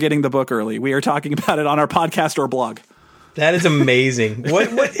obligation for getting the book early. We are talking about it on our podcast or blog. That is amazing. What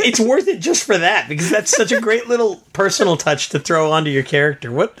it's worth it just for that, because that's such a great little personal touch to throw onto your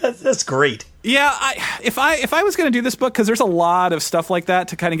character. That's great. Yeah, if I was going to do this book, because there's a lot of stuff like that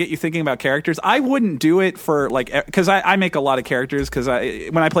to kind of get you thinking about characters, I wouldn't do it for because I make a lot of characters, because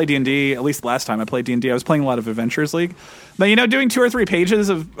when I play D&D, at least last time I played D&D, I was playing a lot of Adventures League. But doing 2 or 3 pages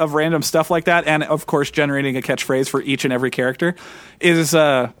of random stuff like that, and of course generating a catchphrase for each and every character is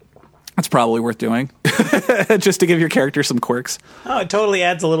that's probably worth doing, just to give your character some quirks. Oh, it totally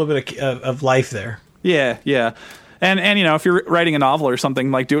adds a little bit of life there. Yeah. And if you're writing a novel or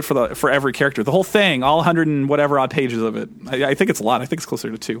something, do it for every character, the whole thing, all 100 and whatever odd pages of it. I think it's a lot. I think it's closer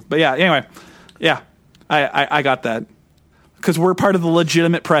to 2. But yeah, anyway, yeah, I got that because we're part of the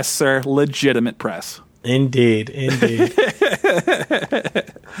legitimate press, sir. Legitimate press. Indeed.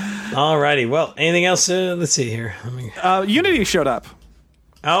 Alrighty. Well, anything else? Let's see here. Unity showed up.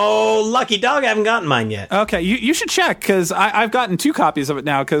 Oh, lucky dog! I haven't gotten mine yet. Okay, you should check because I've gotten 2 copies of it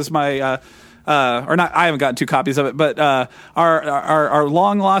now because my. Or not, I haven't gotten 2 copies of it, but our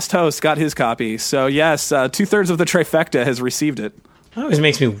long lost host got his copy. So yes, 2/3 of the trifecta has received it. It always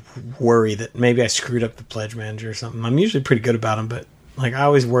makes me worry that maybe I screwed up the pledge manager or something. I'm usually pretty good about them, but I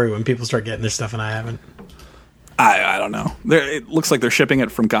always worry when people start getting their stuff and I haven't. I don't know. It looks like they're shipping it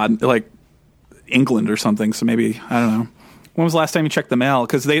from England or something. So maybe I don't know. When was the last time you checked the mail?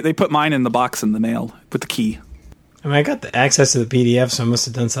 Because they put mine in the box in the mail with the key. I got the access to the PDF, so I must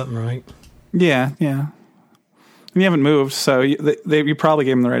have done something right. Yeah. And you haven't moved, so you probably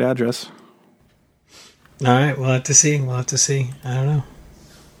gave them the right address. All right, we'll have to see. I don't know.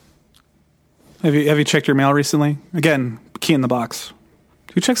 Have you checked your mail recently? Again, key in the box.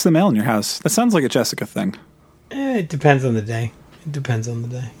 Who checks the mail in your house? That sounds like a Jessica thing. It depends on the day.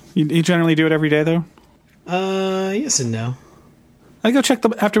 You generally do it every day, though? Yes and no. I go check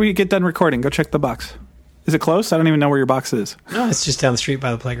after we get done recording. Go check the box. Is it close? I don't even know where your box is. No, it's just down the street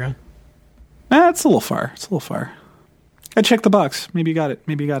by the playground. It's a little far. I checked the box. Maybe you got it.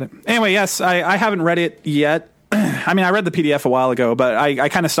 Anyway, yes, I haven't read it yet. I mean, I read the PDF a while ago, but I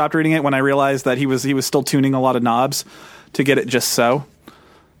kind of stopped reading it when I realized that he was still tuning a lot of knobs to get it just so.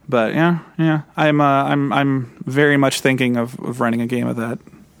 But yeah, I'm very much thinking of running a game of that.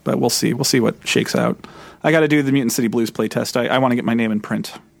 But we'll see what shakes out. I got to do the Mutant City Blues playtest. I want to get my name in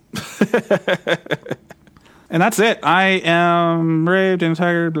print. And that's it. I am Brave, Daniel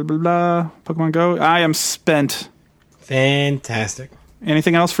Tiger, blah, blah, blah. Pokemon Go. I am spent. Fantastic.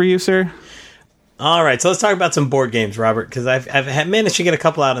 Anything else for you, sir? All right, so let's talk about some board games, Robert, because I've managed to get a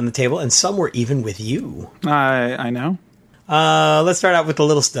couple out on the table, and some were even with you. I know. Let's start out with the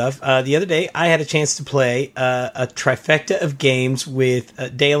little stuff. The other day, I had a chance to play a trifecta of games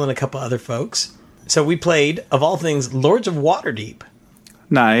with Dale and a couple other folks. So we played, of all things, Lords of Waterdeep.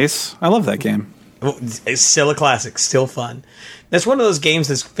 Nice. I love that game. It's still a classic, still fun. That's one of those games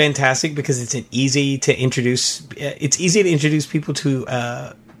that's fantastic because it's easy to introduce. It's easy to introduce people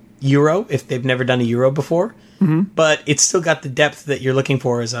to Euro if they've never done a Euro before, but it's still got the depth that you're looking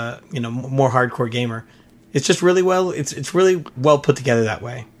for as a more hardcore gamer. It's just really well. It's really well put together that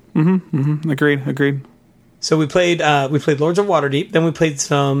way. Agreed. So we played Lords of Waterdeep. Then we played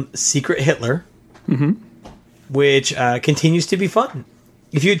some Secret Hitler, which continues to be fun.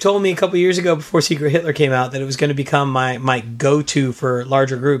 If you had told me a couple years ago before Secret Hitler came out that it was going to become my go-to for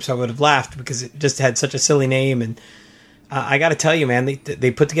larger groups, I would have laughed because it just had such a silly name. And I got to tell you, man,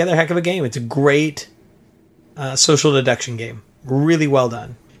 they put together a heck of a game. It's a great social deduction game. Really well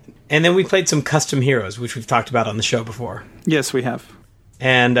done. And then we played some Custom Heroes, which we've talked about on the show before. Yes, we have.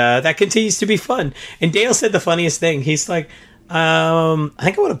 And that continues to be fun. And Dale said the funniest thing. He's like, I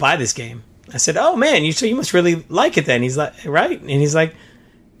think I want to buy this game. I said, oh, man, you must really like it then. He's like, right? And he's like,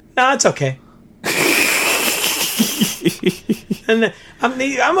 no, it's okay. And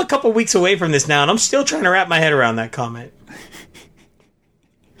I'm a couple weeks away from this now, and I'm still trying to wrap my head around that comment.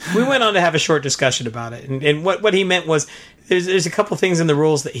 We went on to have a short discussion about it, and what he meant was there's a couple things in the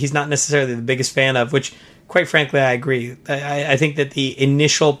rules that he's not necessarily the biggest fan of, which, quite frankly, I agree. I think that the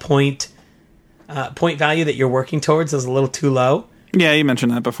initial point value that you're working towards is a little too low. Yeah, you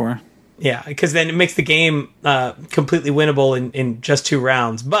mentioned that before. Yeah, because then it makes the game completely winnable in just 2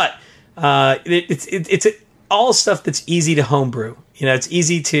 rounds. But it's all stuff that's easy to homebrew. It's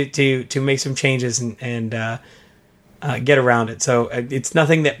easy to make some changes and get around it. So it's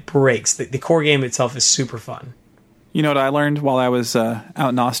nothing that breaks. The core game itself is super fun. You know what I learned while I was out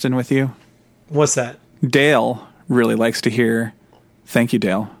in Austin with you? What's that? Dale really likes to hear, thank you,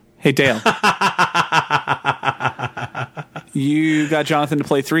 Dale. Hey, Dale. You got Jonathan to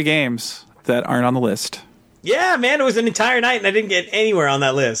play 3 games that aren't on the list. Yeah, man, it was an entire night and I didn't get anywhere on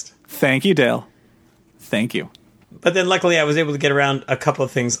that list. Thank you, Dale. Thank you. But then luckily I was able to get around a couple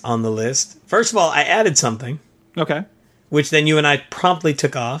of things on the list. First of all, I added something. Okay. Which then you and I promptly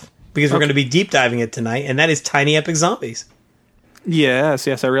took off because we're going to be deep diving it tonight, and that is Tiny Epic Zombies. Yes,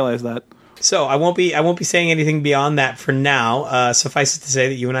 I realize that. So I won't be saying anything beyond that for now. Suffice it to say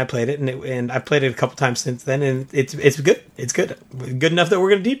that you and I played it, and I've played it a couple times since then, and it's good. It's good enough that we're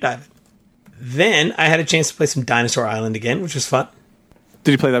going to deep dive it. Then I had a chance to play some Dinosaur Island again, which was fun.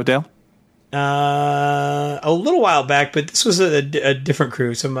 Did you play that with Dale? A little while back, but this was a different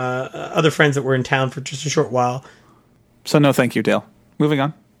crew. Some other friends that were in town for just a short while. So no, thank you, Dale. Moving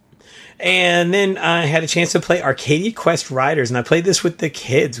on. And then I had a chance to play Arcadia Quest Riders, and I played this with the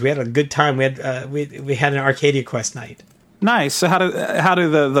kids. We had a good time. We had an Arcadia Quest night. Nice. So how do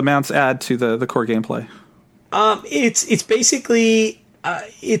the mounts add to the core gameplay? It's basically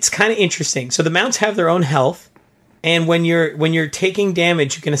it's kind of interesting. So the mounts have their own health, and when you're taking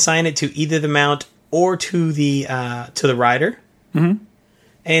damage, you can assign it to either the mount or to the rider. Mm-hmm.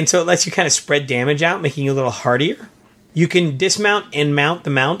 And so it lets you kind of spread damage out, making you a little hardier. You can dismount and mount the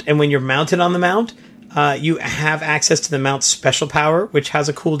mount, and when you're mounted on the mount, you have access to the mount's special power, which has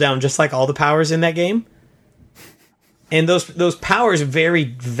a cooldown just like all the powers in that game. And those powers vary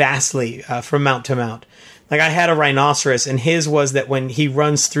vastly from mount to mount. Like I had a rhinoceros, and his was that when he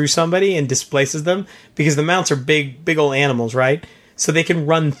runs through somebody and displaces them, because the mounts are big old animals, right? So they can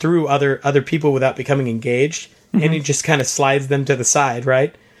run through other people without becoming engaged, mm-hmm. and it just kind of slides them to the side,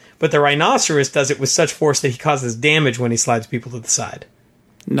 right? But the rhinoceros does it with such force that he causes damage when he slides people to the side.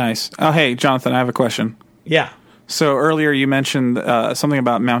 Nice. Oh, hey, Jonathan, I have a question. Yeah. So earlier you mentioned something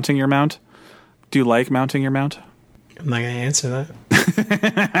about mounting your mount. Do you like mounting your mount? I'm not going to answer that.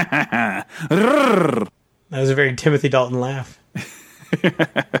 That was a very Timothy Dalton laugh.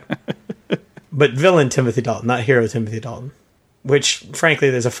 But villain Timothy Dalton, not hero Timothy Dalton. Which, frankly,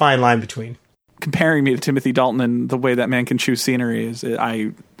 there's a fine line between. Comparing me to Timothy Dalton and the way that man can choose scenery is...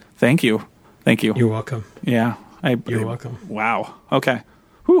 Thank you. You're welcome. Yeah. You're welcome. Wow. Okay.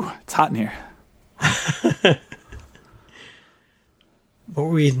 Whew, it's hot in here. What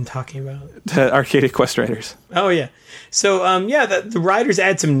were we even talking about? The Arcadia Quest Riders. Oh, yeah. So, the riders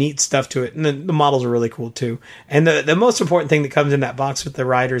add some neat stuff to it, and the models are really cool, too. And the most important thing that comes in that box with the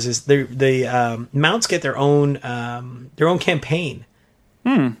riders is the mounts get their own campaign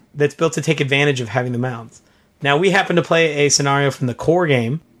that's built to take advantage of having the mounts. Now, we happen to play a scenario from the core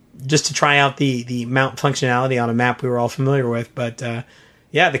game just to try out the mount functionality on a map we were all familiar with, but...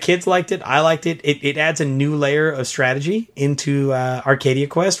 the kids liked it. I liked it. It adds a new layer of strategy into Arcadia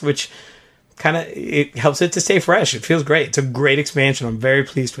Quest, which it helps it to stay fresh. It feels great. It's a great expansion. I'm very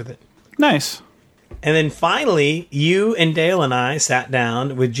pleased with it. Nice. And then finally, you and Dale and I sat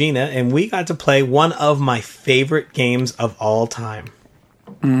down with Gina, and we got to play one of my favorite games of all time.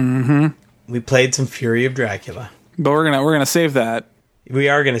 Mm-hmm. We played some Fury of Dracula. But we're gonna save that. We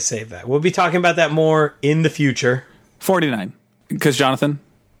are going to save that. We'll be talking about that more in the future. 49. Because Jonathan,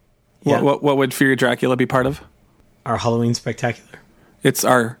 what would Fury of Dracula be part of? Our Halloween Spectacular. It's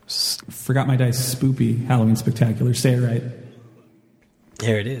our... Forgot My Dice Spoopy Halloween Spectacular. Say it right.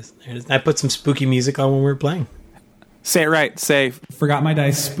 There it is. I put some spooky music on when we were playing. Say it right. Say... Forgot My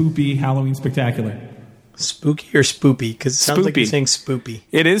Dice Spoopy Halloween Spectacular. Spooky or spoopy? Because it sounds like you're saying spoopy.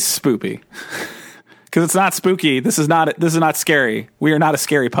 It is spoopy. Because it's not spooky. This is not scary. We are not a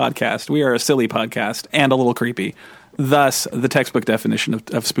scary podcast. We are a silly podcast and a little creepy. Thus, the textbook definition of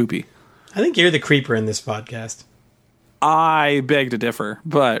spoopy. I think you're the creeper in this podcast. I beg to differ,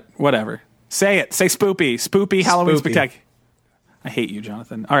 but whatever. Say it. Say spoopy. Spoopy Halloween Spectacular. I hate you,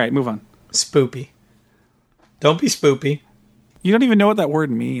 Jonathan. All right, move on. Spoopy. Don't be spoopy. You don't even know what that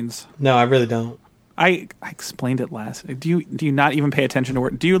word means. No, I really don't. I explained it last. Do you not even pay attention to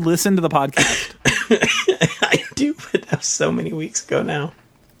word? Do you listen to the podcast? I do, but that was so many weeks ago now.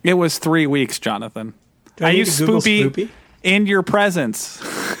 It was 3 weeks, Jonathan. I used spoopy in your presence.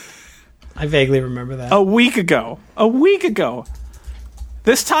 I vaguely remember that. A week ago.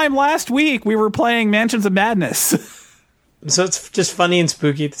 This time last week, we were playing Mansions of Madness. So it's just funny and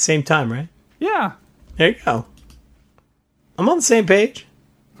spooky at the same time, right? Yeah. There you go. I'm on the same page.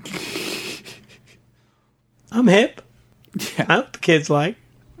 I'm hip. Yeah. I know what the kids like.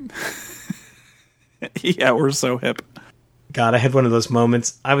 Yeah, we're so hip. God, I had one of those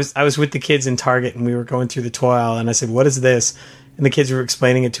moments. I was with the kids in Target, and we were going through the toy aisle, and I said, "What is this?" And the kids were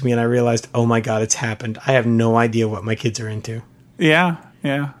explaining it to me, and I realized, oh my God, it's happened. I have no idea what my kids are into. Yeah.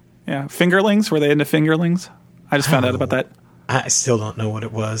 Fingerlings? Were they into fingerlings? I just found out about that. I still don't know what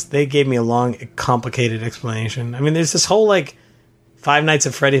it was. They gave me a long, complicated explanation. I mean, there's this whole, Five Nights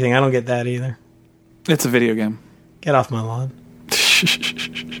at Freddy thing. I don't get that either. It's a video game. Get off my lawn.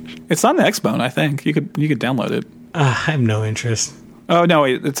 It's on the Xbone, I think. You could download it. I have no interest. Oh, no,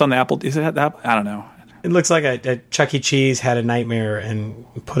 it's on the Apple. Is it the Apple? I don't know. It looks like a Chuck E. Cheese had a nightmare and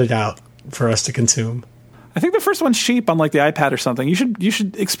put it out for us to consume. I think the first one's cheap on the iPad or something. You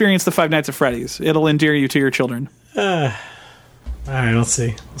should experience the Five Nights at Freddy's. It'll endear you to your children. All right, we'll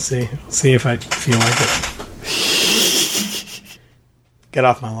see. We'll see if I feel like it. Get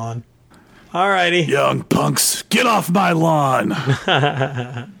off my lawn. All righty. Young punks, get off my lawn.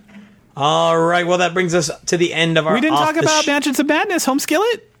 All right, well, that brings us to the end of our... We didn't talk about Mansions of Madness, Home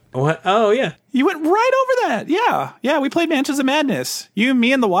Skillet. What? Oh, yeah. You went right over that. Yeah, we played Mansions of Madness. You,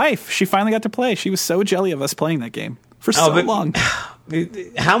 me, and the wife. She finally got to play. She was so jelly of us playing that game for so long.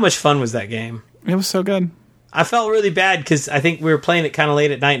 How much fun was that game? It was so good. I felt really bad because I think we were playing it kind of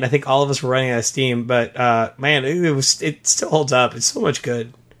late at night, and I think all of us were running out of steam. But man, it still holds up. It's so much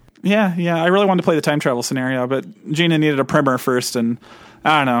good. Yeah. I really wanted to play the time travel scenario, but Gina needed a primer first, and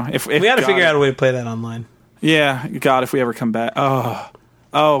I don't know if we got to figure out a way to play that online. Yeah, God, if we ever come back.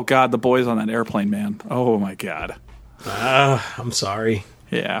 Oh God, the boys on that airplane, man. Oh my God. I'm sorry.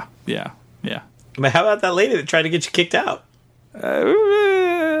 Yeah. But how about that lady that tried to get you kicked out?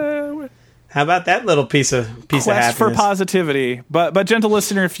 How about that little piece of happiness? Quest for positivity. But gentle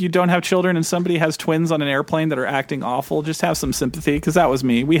listener, if you don't have children and somebody has twins on an airplane that are acting awful, just have some sympathy, because that was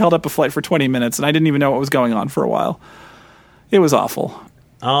me. We held up a flight for 20 minutes, and I didn't even know what was going on for a while. It was awful.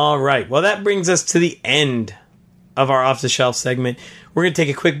 All right. Well, that brings us to the end of our off-the-shelf segment. We're going to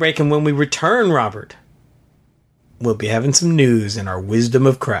take a quick break, and when we return, Robert, we'll be having some news and our wisdom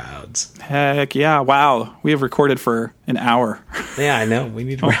of crowds. Heck yeah. Wow. We have recorded for an hour. Yeah, I know. We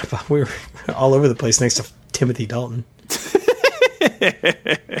need to wrap up. We were all over the place next to Timothy Dalton.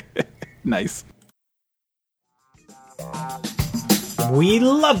 Nice. We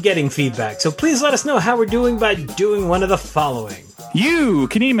love getting feedback, so please let us know how we're doing by doing one of the following. You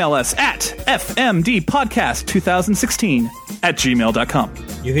can email us at fmdpodcast2016@gmail.com.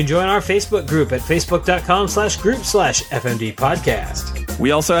 You can join our Facebook group at facebook.com/group/FMD podcast. We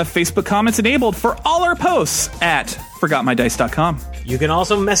also have Facebook comments enabled for all our posts at forgotmydice.com. You can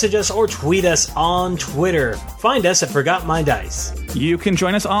also message us or tweet us on Twitter. Find us at Forgot My Dice. You can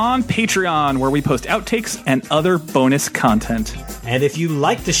join us on Patreon, where we post outtakes and other bonus content. And if you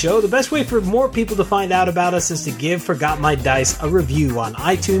like the show, the best way for more people to find out about us is to give Forgot My Dice a review on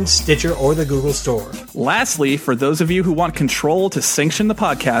iTunes, Stitcher, or the Google Store. Lastly, for those of you who want control to sanction the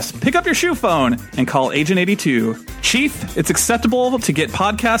podcast, pick up your shoe phone and call Agent 82. Chief, it's acceptable to get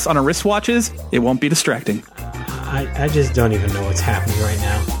podcasts on our wristwatches. It won't be distracting. I just don't even know what's happening right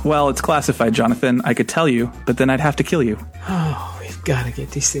now. Well, it's classified, Jonathan. I could tell you, but then I'd have to kill you. Oh, we've got to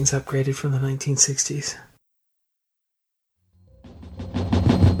get these things upgraded from the 1960s.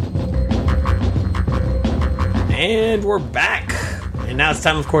 And we're back. And now it's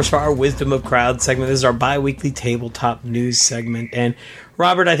time, of course, for our Wisdom of Crowd segment. This is our bi-weekly tabletop news segment. And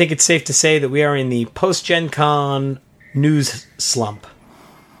Robert, I think it's safe to say that we are in the post-Gen Con news slump.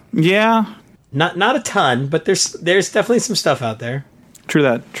 Yeah. Not a ton, but there's definitely some stuff out there. True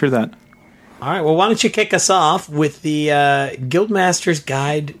that. All right, well, why don't you kick us off with the Guildmaster's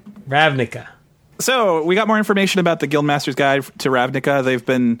Guide Ravnica? So, we got more information about the Guildmaster's Guide to Ravnica. They've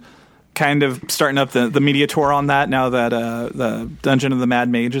been kind of starting up the media tour on that now that the Dungeon of the Mad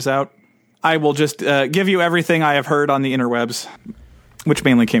Mage is out. I will just give you everything I have heard on the interwebs, which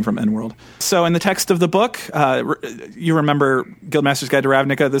mainly came from EndWorld. So in the text of the book, you remember Guildmaster's Guide to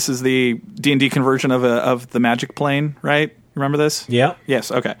Ravnica. This is the D&D conversion of the Magic Plane, right? Remember this? Yeah.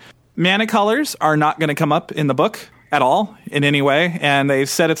 Yes, okay. Mana colors are not going to come up in the book at all in any way, and they've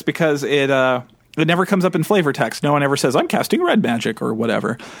said it's because it never comes up in flavor text. No one ever says, I'm casting red magic or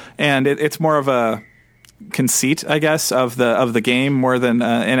whatever. And it's more of a conceit, I guess, of the game more than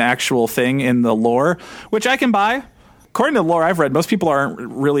an actual thing in the lore, which I can buy. According to the lore I've read, most people aren't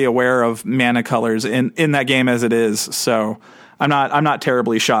really aware of mana colors in that game as it is, so I'm not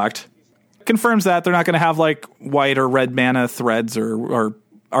terribly shocked. Confirms that they're not going to have like white or red mana threads or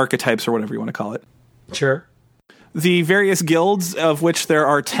archetypes or whatever you want to call it. Sure. The various guilds, of which there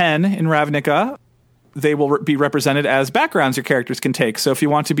are 10 in Ravnica, they will be represented as backgrounds your characters can take. So if you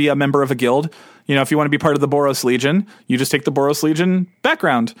want to be a member of a guild, if you want to be part of the Boros Legion, you just take the Boros Legion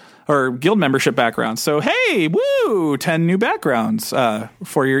background or guild membership background. So, hey, woo, 10 new backgrounds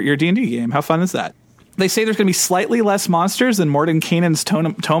for your D&D game. How fun is that? They say there's going to be slightly less monsters than Mordenkainen's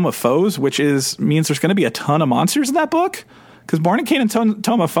Tome of Foes, which means there's going to be a ton of monsters in that book. Because Mordenkainen's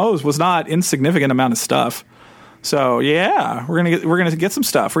Tome of Foes was not insignificant amount of stuff. So yeah, we're gonna get some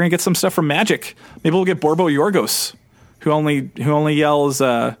stuff. We're gonna get some stuff from Magic. Maybe we'll get Borbo Yorgos, who only yells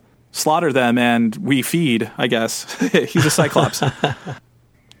 "slaughter them" and "we feed." I guess he's a Cyclops.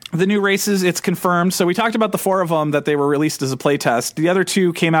 The new races, it's confirmed. So we talked about the 4 of them that they were released as a playtest. The other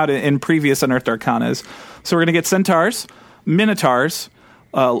 2 came out in previous Unearthed Arcanas. So we're gonna get Centaurs, Minotaurs,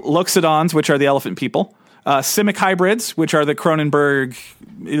 Loxodons, which are the elephant people, Simic hybrids, which are the Cronenberg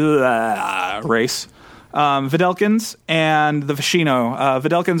race. Videlkins and the Vashino.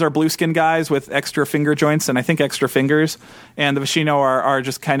 Videlkins are blue-skinned guys with extra finger joints and I think extra fingers, and the Vashino are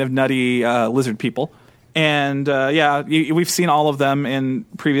just kind of nutty lizard people. And we've seen all of them in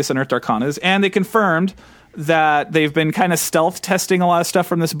previous Unearthed Arcanas, and they confirmed that they've been kind of stealth testing a lot of stuff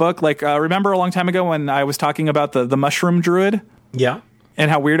from this book. Like, remember a long time ago when I was talking about the mushroom druid? Yeah.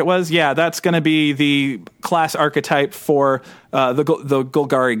 And how weird it was? Yeah, that's going to be the class archetype for the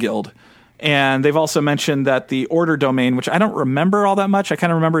Golgari Guild. And they've also mentioned that the Order domain, which I don't remember all that much, I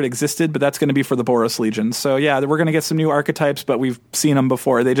kind of remember it existed, but that's going to be for the Boros Legion. So yeah, we're going to get some new archetypes, but we've seen them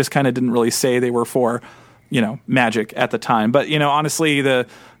before. They just kind of didn't really say they were for, Magic at the time. But, honestly, the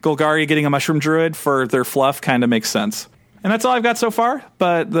Golgari getting a Mushroom Druid for their fluff kind of makes sense. And that's all I've got so far,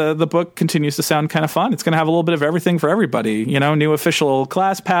 but the book continues to sound kind of fun. It's going to have a little bit of everything for everybody. New official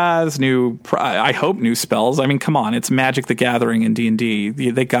class paths, I hope new spells. I mean, come on, it's Magic the Gathering in D&D.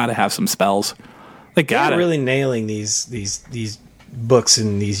 They got to have some spells. They got They're really nailing these books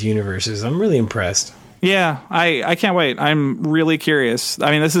in these universes. I'm really impressed. Yeah, I can't wait. I'm really curious. I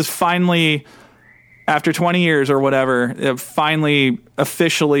mean, this is finally, after 20 years or whatever, finally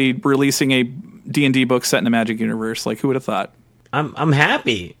officially releasing a D&D book set in a Magic universe. Like, who would have thought? I'm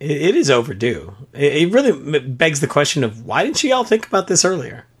happy. It is overdue. It really begs the question of, why didn't you all think about this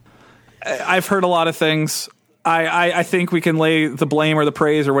earlier? I've heard a lot of things. I think we can lay the blame or the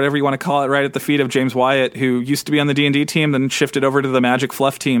praise or whatever you want to call it right at the feet of James Wyatt, who used to be on the D&D team, then shifted over to the Magic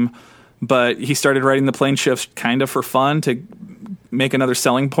Fluff team. But he started writing the plane shifts kind of for fun to make another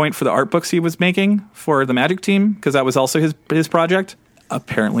selling point for the art books he was making for the Magic team, because that was also his project.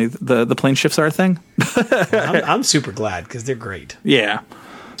 Apparently, the plane shifts are a thing. I'm super glad, because they're great. Yeah.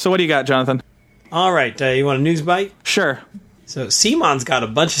 So what do you got, Jonathan? All right, you want a news bite? Sure. So CMON's got a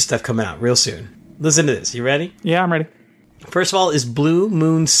bunch of stuff coming out real soon. Listen to this. You ready? Yeah, I'm ready. First of all is Blue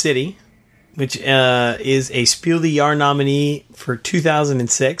Moon City, which is a Spiel des Jahres nominee for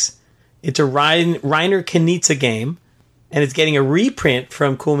 2006. It's a Reiner Knizia game, and it's getting a reprint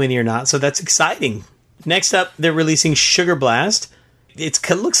from Cool Mini or Not, so that's exciting. Next up, they're releasing Sugar Blast. It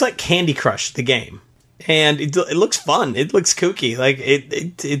looks like Candy Crush, the game. And it looks fun. It looks kooky. Like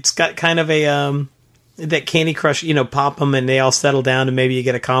it's got kind of a that Candy Crush, pop them and they all settle down and maybe you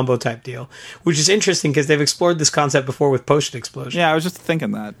get a combo type deal, which is interesting because they've explored this concept before with Potion Explosion. Yeah, I was just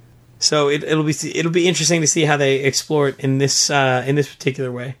thinking that. So it'll be interesting to see how they explore it in this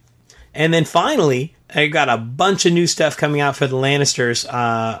particular way. And then finally, I got a bunch of new stuff coming out for the Lannisters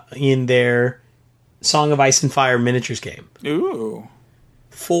in their Song of Ice and Fire miniatures game. Ooh.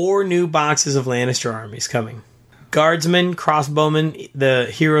 4 new boxes of Lannister armies coming. Guardsmen, Crossbowmen, the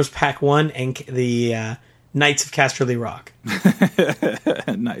Heroes Pack 1, and the Knights of Casterly Rock.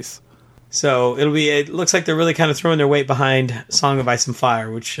 Nice. So it looks like they're really kind of throwing their weight behind Song of Ice and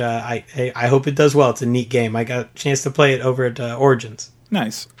Fire, which I hope it does well. It's a neat game. I got a chance to play it over at Origins.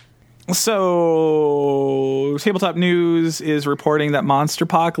 Nice. So, Tabletop News is reporting that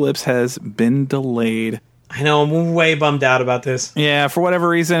Monsterpocalypse has been delayed. I know, I'm way bummed out about this. Yeah, for whatever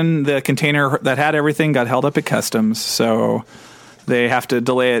reason, the container that had everything got held up at customs, so they have to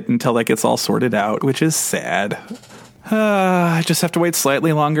delay it until that gets all sorted out, which is sad. I just have to wait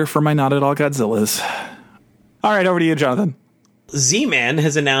slightly longer for my Not At All Godzillas. All right, over to you, Jonathan. Z-Man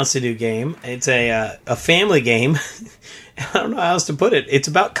has announced a new game. It's a family game. I don't know how else to put it. It's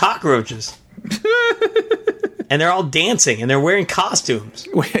about cockroaches. And they're all dancing, and they're wearing costumes.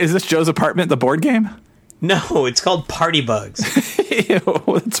 Wait, is this Joe's Apartment, the board game? No, it's called Party Bugs. Ew,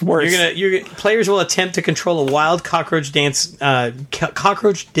 it's worse. Players will attempt to control a wild cockroach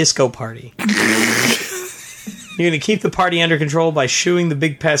cockroach disco party. You're going to keep the party under control by shooing the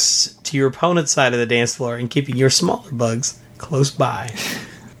big pests to your opponent's side of the dance floor and keeping your smaller bugs close by.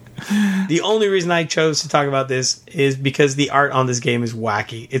 The only reason I chose to talk about this is because the art on this game is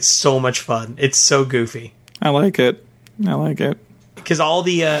wacky. It's so much fun. It's so goofy. I like it. Because all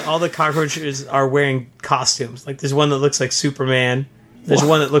the cockroaches are wearing costumes. Like there's one that looks like Superman. There's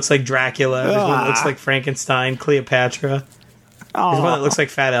one that looks like Dracula. There's one that looks like Frankenstein, Cleopatra. There's one that looks like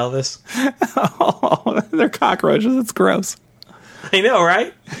Fat Elvis. Oh, they're cockroaches. It's gross. I know,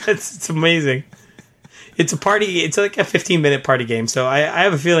 right? It's amazing. It's a party. It's like a 15-minute party game. So I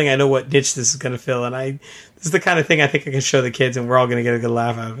have a feeling I know what niche this is going to fill, and this is the kind of thing I think I can show the kids, and we're all going to get a good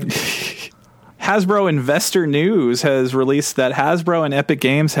laugh out of it. Hasbro Investor News has released that Hasbro and Epic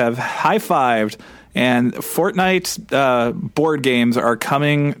Games have high-fived, and Fortnite board games are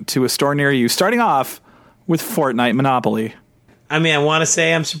coming to a store near you, starting off with Fortnite Monopoly. I mean, I want to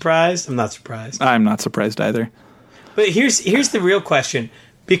say I'm surprised. I'm not surprised. I'm not surprised either. But here's the real question.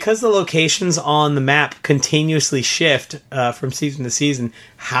 Because the locations on the map continuously shift from season to season,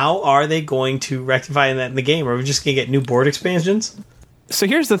 how are they going to rectify that in the game? Are we just going to get new board expansions? So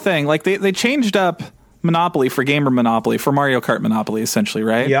here's the thing. Like they changed up Monopoly for Gamer Monopoly, for Mario Kart Monopoly, essentially,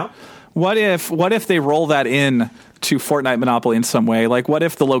 right? Yeah. What if they roll that in to Fortnite Monopoly in some way? Like, what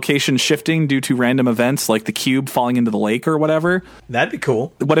if the location shifting due to random events, like the cube falling into the lake or whatever? That'd be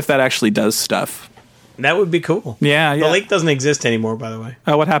cool. What if that actually does stuff? That would be cool. Yeah. The lake doesn't exist anymore, by the way.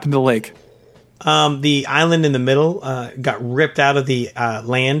 Oh, what happened to the lake? The island in the middle got ripped out of the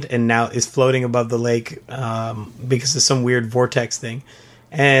land and now is floating above the lake because of some weird vortex thing.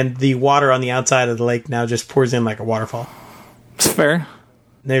 And the water on the outside of the lake now just pours in like a waterfall. It's fair.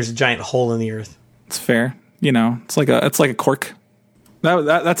 There's a giant hole in the earth. It's fair. It's like a cork.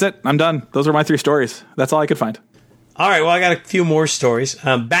 That's it. I'm done. Those are my 3 stories. That's all I could find. All right. Well, I got a few more stories.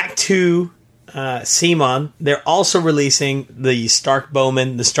 Back to CMON. They're also releasing the Stark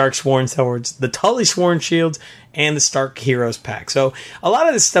Bowmen, the Stark Sworn Swords, the Tully Sworn Shields, and the Stark Heroes pack. So a lot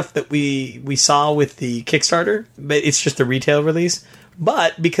of the stuff that we saw with the Kickstarter, but it's just a retail release.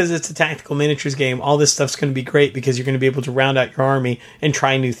 But because it's a tactical miniatures game, all this stuff's going to be great because you're going to be able to round out your army and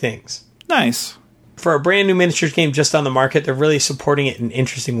try new things. Nice. For a brand new miniatures game just on the market, they're really supporting it in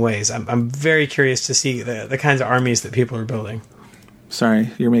interesting ways. I'm very curious to see the kinds of armies that people are building. Sorry,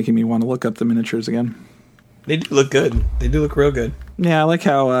 you're making me want to look up the miniatures again. They do look good. They do look real good. Yeah, I like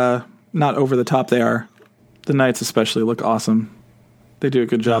how not over the top they are. The knights especially look awesome. They do a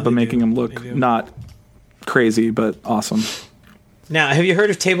good job of making them look not crazy, but awesome. Now, have you heard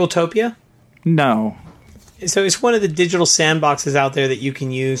of Tabletopia? No. So it's one of the digital sandboxes out there that you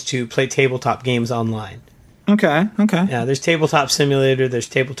can use to play tabletop games online. Okay. Yeah, there's Tabletop Simulator, there's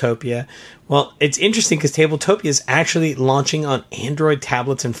Tabletopia. Well, it's interesting because Tabletopia is actually launching on Android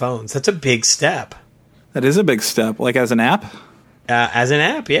tablets and phones. That's a big step. That is a big step. Like as an app? As an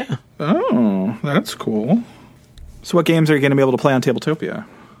app, yeah. Oh, that's cool. So what games are you going to be able to play on Tabletopia?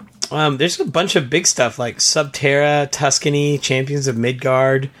 There's a bunch of big stuff like Subterra, Tuscany, Champions of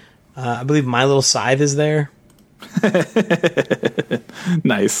Midgard. I believe My Little Scythe is there.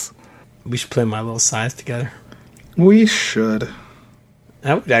 Nice. We should play My Little Scythe together. We should.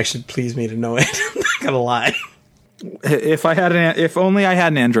 That would actually please me to know it. I'm not gonna lie. If only I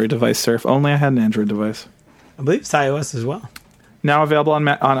had an Android device, sir. If only I had an Android device. I believe it's iOS as well. Now available on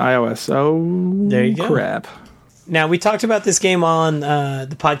iOS. Oh, there you go. Crap. Now, we talked about this game on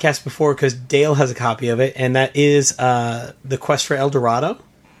the podcast before because Dale has a copy of it, and that is The Quest for El Dorado.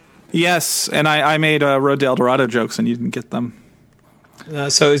 Yes, and I made Road to El Dorado jokes, and you didn't get them.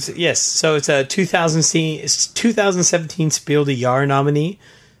 So it's a 2017 Spiel des Jahres nominee,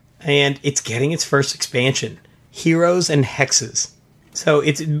 and it's getting its first expansion, Heroes and Hexes. So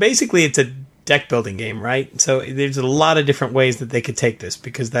it's a deck building game, right? So there's a lot of different ways that they could take this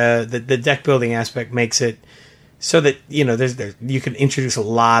because the deck building aspect makes it so that you can introduce a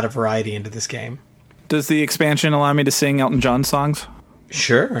lot of variety into this game. Does the expansion allow me to sing Elton John songs?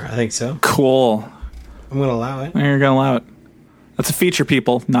 Sure, I think so. Cool. I'm going to allow it. You're going to allow it. That's a feature,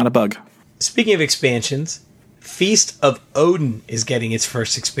 people, not a bug. Speaking of expansions, Feast of Odin is getting its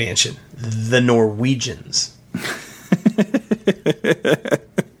first expansion, The Norwegians.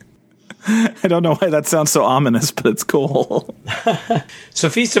 I don't know why that sounds so ominous, but it's cool. So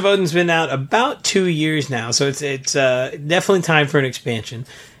Feast of Odin's been out about 2 years now, so it's definitely time for an expansion.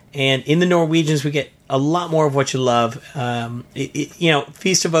 And in The Norwegians, we get a lot more of what you love.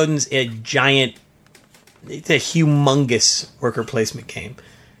 Feast of Odin's it's a humongous worker placement game.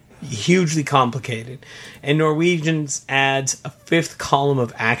 Hugely complicated. And Norwegians adds a 5th column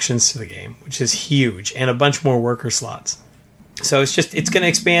of actions to the game, which is huge, and a bunch more worker slots. So it's going to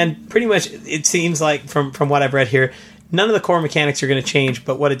expand pretty much, it seems like, from what I've read here. None of the core mechanics are going to change,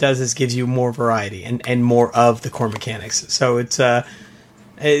 but what it does is gives you more variety and more of the core mechanics. So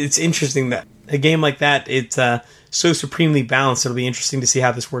it's interesting that a game like that, it's so supremely balanced. It'll be interesting to see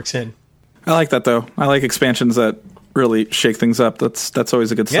how this works in. I like that, though. I like expansions that really shake things up. That's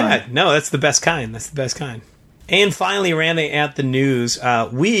always a good sign. Yeah, no, that's the best kind. And finally, rounding out the news,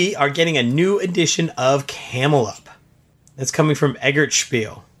 we are getting a new edition of Camel Up. That's coming from Eggert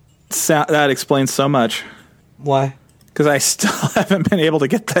Spiel. That explains so much. Why? Because I still haven't been able to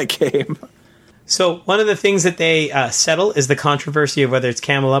get that game. So one of the things that they settle is the controversy of whether it's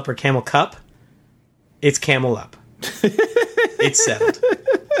Camel Up or Camel Cup. It's Camel Up. It's settled.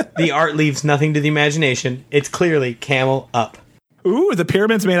 The art leaves nothing to the imagination. It's clearly Camel Up. Ooh, the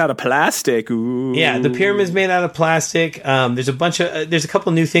pyramid's made out of plastic. Ooh. Yeah, the pyramid's made out of plastic. There's a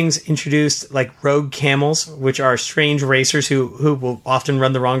couple new things introduced, like rogue camels, which are strange racers who will often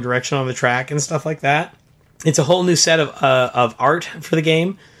run the wrong direction on the track and stuff like that. It's a whole new set of art for the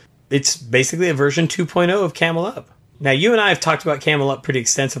game. It's basically a version 2.0 of Camel Up. Now, you and I have talked about Camel Up pretty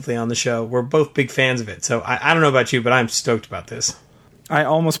extensively on the show. We're both big fans of it, so I don't know about you, but I'm stoked about this. I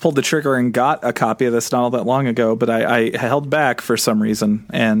almost pulled the trigger and got a copy of this not all that long ago, but I held back for some reason.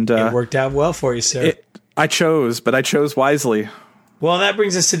 And it worked out well for you, sir. I chose wisely. Well, that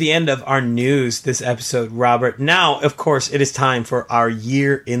brings us to the end of our news this episode, Robert. Now, of course, it is time for our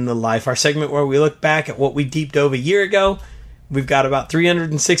Year in the Life, our segment where we look back at what we deep dove a year ago. We've got about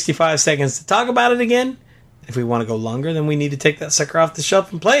 365 seconds to talk about it again. If we want to go longer, then we need to take that sucker off the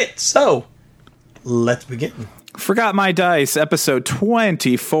shelf and play it. So, let's begin. Forgot My Dice, episode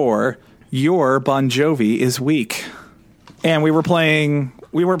 24. Your Bon Jovi is weak. And we weren't playing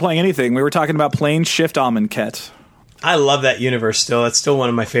anything. We were talking about Plane Shift Amonkhet. I love that universe still. That's still one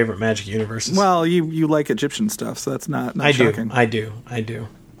of my favorite Magic universes. Well, you like Egyptian stuff, so that's not shocking. I do.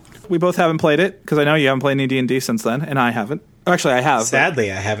 We both haven't played it, because I know you haven't played any D&D since then, and I haven't. Actually, I have.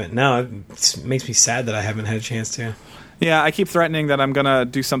 Sadly, I haven't. No, it makes me sad that I haven't had a chance to. Yeah, I keep threatening that I'm going to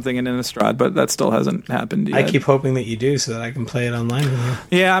do something in Innistrad, but that still hasn't happened yet. I keep hoping that you do so that I can play it online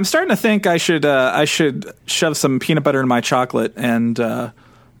with you. Yeah, I'm starting to think I should shove some peanut butter in my chocolate and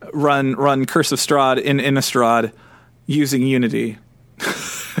run Curse of Strahd in Innistrad using Unity.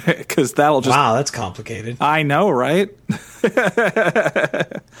 Because that'll just... Wow, that's complicated. I know, right?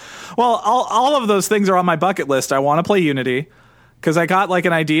 Well, all of those things are on my bucket list. I want to play Unity. Because I got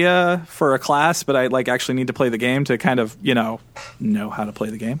an idea for a class, but I actually need to play the game to kind of, know how to play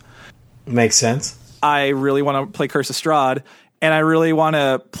the game. Makes sense. I really want to play Curse of Strahd, and I really want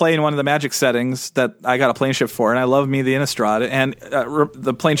to play in one of the Magic settings that I got a Plane Shift for, and I love me the Innistrad, and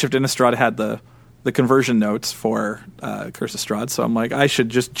the Plane Shift Innistrad had the the conversion notes for Curse of Strahd. So I'm like, I should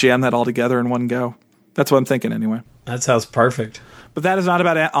just jam that all together in one go. That's what I'm thinking anyway. That sounds perfect. But that is not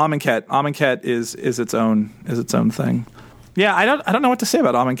about Amonkhet. Amonkhet is its own thing. Yeah, I don't know what to say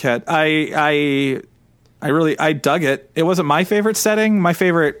about Amonkhet. I dug it. It wasn't my favorite setting. My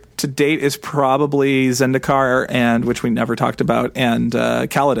favorite to date is probably Zendikar, and which we never talked about, and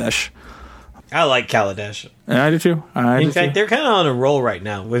Kaladesh. I like Kaladesh. I do too. In fact, they're kind of on a roll right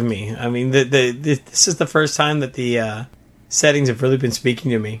now with me. I mean, this is the first time that the settings have really been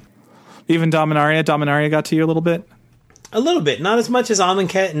speaking to me. Even Dominaria. Dominaria got to you a little bit? A little bit. Not as much as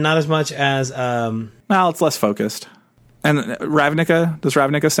Amonkhet, and not as much as... Well, it's less focused. And Ravnica? Does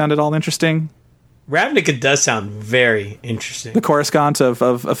Ravnica sound at all interesting? Ravnica does sound very interesting. The Coruscant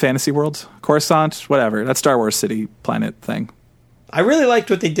of fantasy worlds? Coruscant? Whatever. That Star Wars city planet thing. I really liked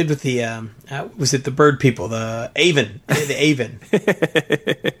what they did with the... was it the bird people? The Aven. The Aven.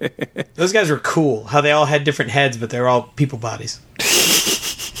 Those guys were cool. How they all had different heads, but they were all people bodies.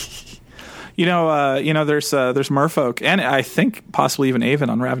 There's merfolk, and I think possibly even Aven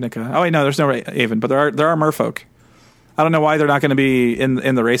on Ravnica. Oh wait, no, there's no Aven, but there are merfolk. I don't know why they're not going to be in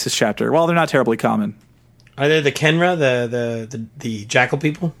the racist chapter. Well, they're not terribly common. Are there the Kenra, the jackal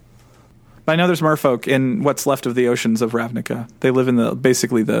people? But I know there's merfolk in what's left of the oceans of Ravnica. They live in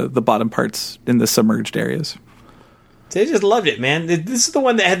basically the bottom parts in the submerged areas. They just loved it, man. This is the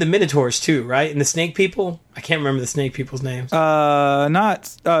one that had the Minotaurs too, right? And the snake people. I can't remember the snake people's names. Not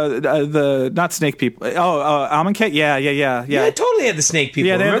snake people. Amonkhet. Yeah. Yeah, it totally had the snake people.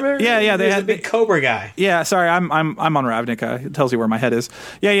 Yeah, remember? They had the big cobra guy. Yeah, sorry, I'm on Ravnica. It tells you where my head is.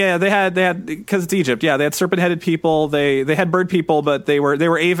 Yeah. They had because it's Egypt. Yeah, they had serpent-headed people. They had bird people, but they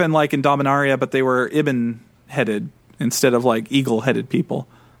were Aven like in Dominaria, but they were Ibn-headed instead of like eagle-headed people,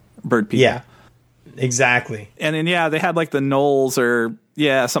 bird people. Yeah. Exactly. And then, they had like the gnolls or,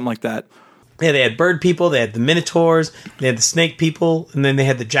 something like that. Yeah, they had bird people, they had the Minotaurs, they had the snake people, and then they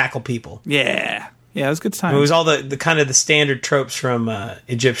had the jackal people. Yeah. Yeah, it was a good time. It was all the kind of the standard tropes from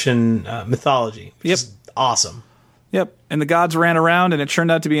Egyptian mythology. Which is awesome. Yep. And the gods ran around, and it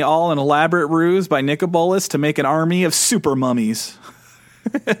turned out to be all an elaborate ruse by Nicobolus to make an army of super mummies.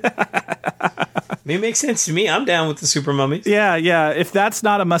 It makes sense to me. I'm down with the super mummies. Yeah. If that's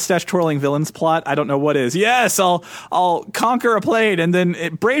not a mustache twirling villain's plot, I don't know what is. Yes, I'll conquer a plane and then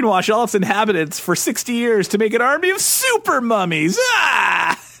brainwash all its inhabitants for 60 years to make an army of super mummies.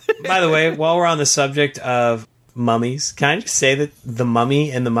 Ah! By the way, while we're on the subject of mummies, can I just say that The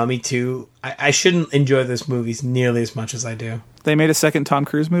Mummy and The Mummy 2, I shouldn't enjoy those movies nearly as much as I do. They made a second Tom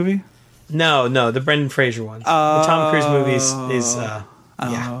Cruise movie? No, the Brendan Fraser ones. The Tom Cruise movies is... yeah.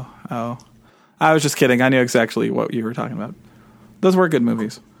 Oh. I was just kidding. I knew exactly what you were talking about. Those were good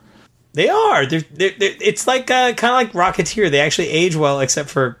movies. They are. They're it's like kind of like Rocketeer. They actually age well, except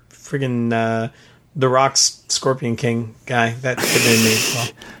for friggin' The Rock's Scorpion King guy. That could have been me as well.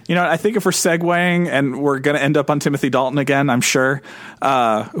 You know, I think if we're segueing and we're going to end up on Timothy Dalton again, I'm sure.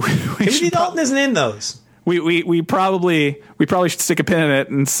 Timothy Dalton isn't in those. We probably should stick a pin in it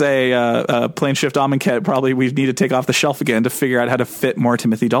and say Plane Shift Amonkhet. Probably we need to take off the shelf again to figure out how to fit more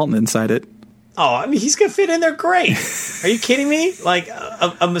Timothy Dalton inside it. Oh, I mean, he's gonna fit in there great. Are you kidding me? Like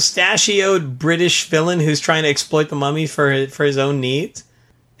a mustachioed British villain who's trying to exploit the mummy for his own needs,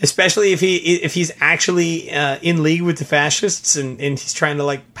 especially if he's actually in league with the fascists and he's trying to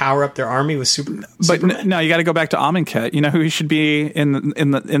like power up their army with Superman. No, you got to go back to Amonkhet. You know who he should be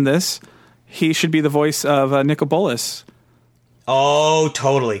in this? He should be the voice of Nicobolus. Oh,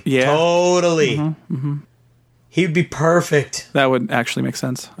 totally. Yeah. Totally. Mm-hmm. He would be perfect. That would actually make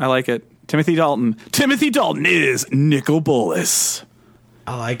sense. I like it. Timothy Dalton. Timothy Dalton is Nicobolus.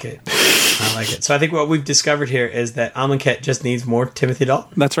 I like it. So I think what we've discovered here is that Amonkhet just needs more Timothy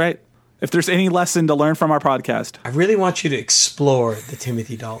Dalton. That's right. If there's any lesson to learn from our podcast. I really want you to explore the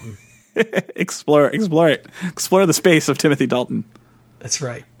Timothy Dalton. Explore it. Explore the space of Timothy Dalton. That's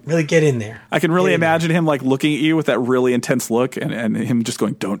right. Really get in there. I can really imagine him like looking at you with that really intense look and him just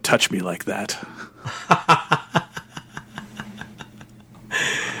going, "Don't touch me like that."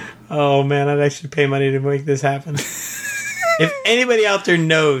 Oh man, I'd actually pay money to make this happen. If anybody out there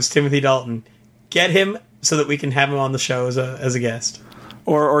knows Timothy Dalton, get him so that we can have him on the show as a guest.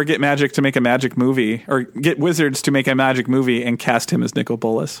 Or get Magic to make a magic movie, or get Wizards to make a magic movie and cast him as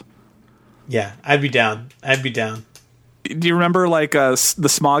Nicobolus. Yeah, I'd be down. Do you remember like the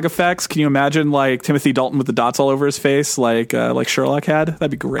smog effects? Can you imagine like Timothy Dalton with the dots all over his face, like Sherlock had?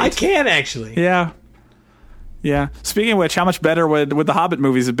 That'd be great. I can actually. Yeah. Speaking of which, how much better would the Hobbit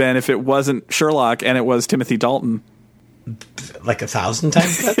movies have been if it wasn't Sherlock and it was Timothy Dalton? Like 1,000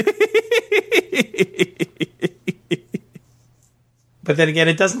 times better. But then again,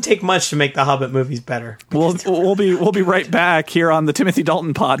 it doesn't take much to make the Hobbit movies better. We'll be right back here on the Timothy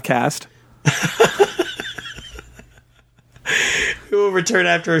Dalton podcast. We will return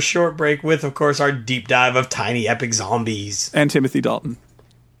after a short break with, of course, our deep dive of tiny epic zombies. And Timothy Dalton.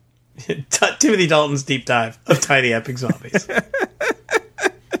 Timothy Dalton's deep dive of tiny epic zombies.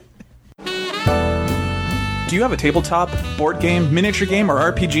 Do you have a tabletop, board game, miniature game, or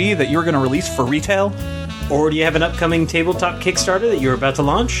RPG that you're going to release for retail? Or do you have an upcoming tabletop Kickstarter that you're about to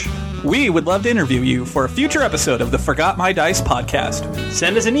launch? We would love to interview you for a future episode of the Forgot My Dice podcast.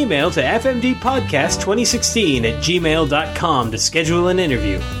 Send us an email to fmdpodcast2016@gmail.com to schedule an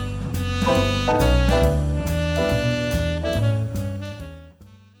interview.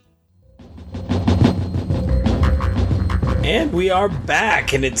 And we are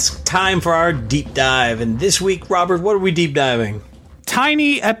back, and it's time for our deep dive. And this week, Robert, what are we deep diving?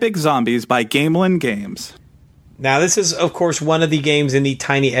 Tiny Epic Zombies by Gamelin Games. Now, this is, of course, one of the games in the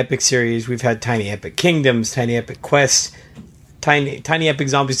Tiny Epic series. We've had Tiny Epic Kingdoms, Tiny Epic Quests, Tiny Epic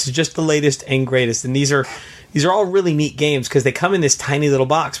Zombies is just the latest and greatest. And these are all really neat games because they come in this tiny little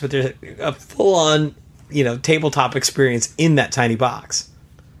box, but there's a full-on, tabletop experience in that tiny box.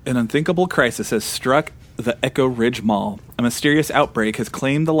 An unthinkable crisis has struck the Echo Ridge Mall. A mysterious outbreak has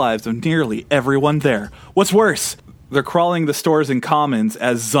claimed the lives of nearly everyone there. What's worse, they're crawling the stores and commons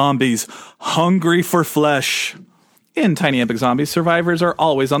as zombies hungry for flesh. In Tiny Epic Zombies, survivors are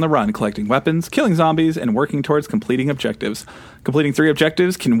always on the run, collecting weapons, killing zombies, and working towards completing objectives. Completing 3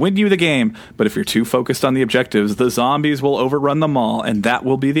 objectives can win you the game, but if you're too focused on the objectives, the zombies will overrun the mall, and that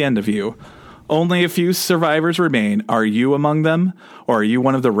will be the end of you. Only a few survivors remain. Are you among them, or are you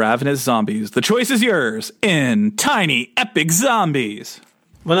one of the ravenous zombies? The choice is yours in Tiny Epic Zombies.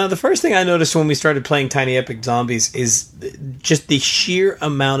 Well, now, the first thing I noticed when we started playing Tiny Epic Zombies is just the sheer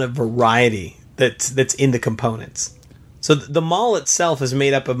amount of variety that's in the components. So the mall itself is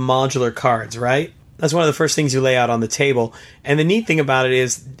made up of modular cards, right? That's one of the first things you lay out on the table. And the neat thing about it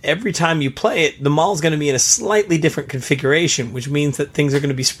is every time you play it, the mall is going to be in a slightly different configuration, which means that things are going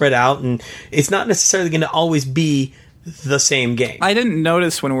to be spread out, and it's not necessarily going to always be the same game. I didn't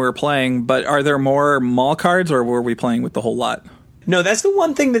notice when we were playing, but are there more mall cards, or were we playing with the whole lot? No, that's the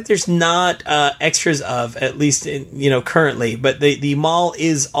one thing that there's not extras of, at least currently. But the mall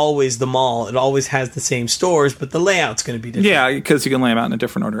is always the mall. It always has the same stores, but the layout's going to be different. Yeah, because you can lay them out in a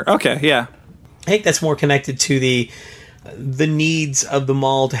different order. Okay, yeah. I think that's more connected to the needs of the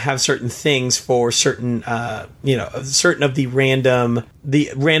mall to have certain things for certain certain of the random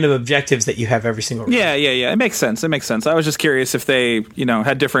objectives that you have every single round. Yeah. It makes sense. I was just curious if they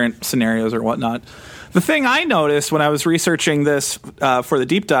had different scenarios or whatnot. The thing I noticed when I was researching this for the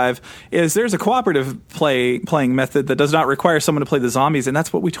deep dive is there's a cooperative playing method that does not require someone to play the zombies, and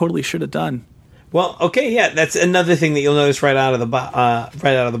that's what we totally should have done. Well, okay, yeah, that's another thing that you'll notice right out of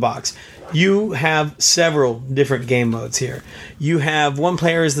the box. You have several different game modes here. You have one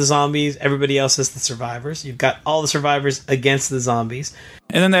player as the zombies, everybody else as the survivors. You've got all the survivors against the zombies.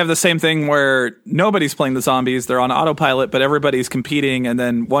 And then they have the same thing where nobody's playing the zombies, they're on autopilot, but everybody's competing, and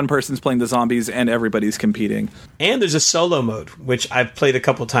then one person's playing the zombies and everybody's competing. And there's a solo mode, which I've played a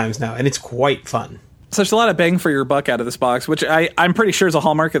couple times now, and it's quite fun. So there's a lot of bang for your buck out of this box, which I'm pretty sure is a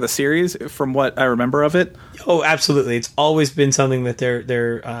hallmark of the series from what I remember of it. Oh, absolutely. It's always been something that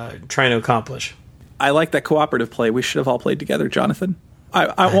they're trying to accomplish. I like that cooperative play. We should have all played together, Jonathan.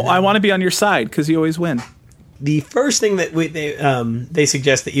 I want to be on your side because you always win. The first thing that they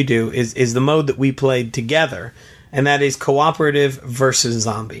suggest that you do is the mode that we played together, and that is cooperative versus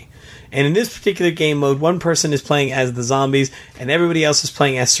zombie. And in this particular game mode, one person is playing as the zombies, and everybody else is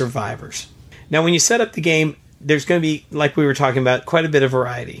playing as survivors. Now, when you set up the game, there's going to be, like we were talking about, quite a bit of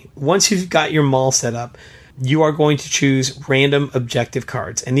variety. Once you've got your mall set up, you are going to choose random objective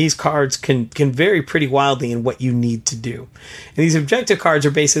cards. And these cards can vary pretty wildly in what you need to do. And these objective cards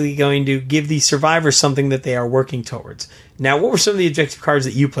are basically going to give the survivors something that they are working towards. Now, what were some of the objective cards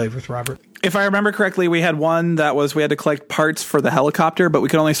that you played with, Robert? If I remember correctly, we had one that was we had to collect parts for the helicopter, but we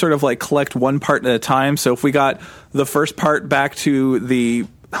could only sort of like collect one part at a time. So if we got the first part back to the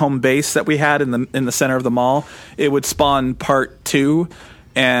home base that we had in the center of the mall, it would spawn part 2,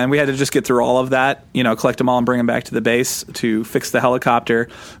 and we had to just get through all of that, collect them all and bring them back to the base to fix the helicopter.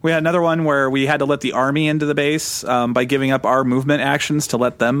 We had another one where we had to let the army into the base by giving up our movement actions to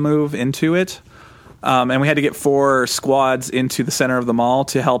let them move into it. And we had to get 4 squads into the center of the mall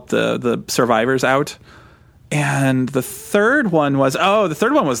to help the survivors out. And the third one was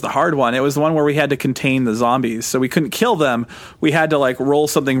the hard one. It was the one where we had to contain the zombies. So we couldn't kill them. We had to like roll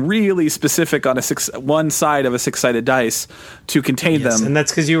something really specific on one side of a 6-sided dice to contain them. And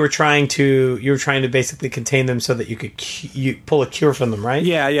that's because you were trying to basically contain them so that you could pull a cure from them, right?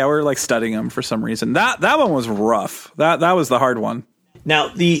 Yeah, we were like studying them for some reason. That one was rough. That was the hard one. Now,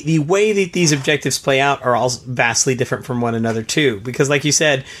 the way that these objectives play out are all vastly different from one another too, because like you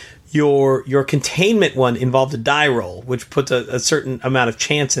said, your containment one involved a die roll, which puts a certain amount of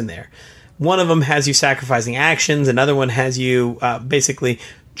chance in there. One of them has you sacrificing actions. Another one has you basically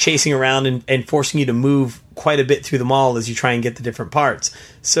chasing around and forcing you to move quite a bit through the mall as you try and get the different parts.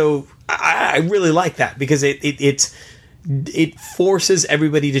 So I really like that because it forces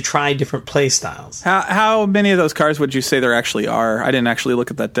everybody to try different play styles. How many of those cards would you say there actually are? I didn't actually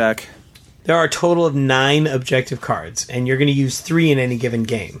look at that deck. There are a total of 9 objective cards, and you're going to use 3 in any given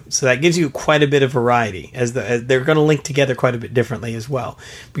game. So that gives you quite a bit of variety, as they're going to link together quite a bit differently as well.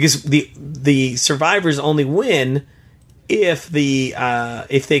 Because the survivors only win if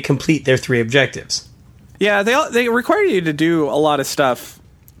they complete their 3 objectives. Yeah, they require you to do a lot of stuff,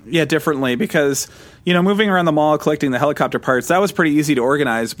 differently, because moving around the mall collecting the helicopter parts, that was pretty easy to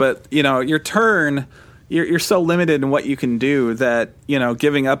organize. But your turn. You're so limited in what you can do that,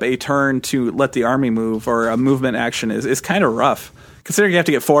 giving up a turn to let the army move or a movement action is kind of rough, considering you have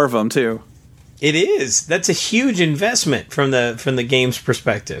to get 4 of them, too. It is. That's a huge investment from the game's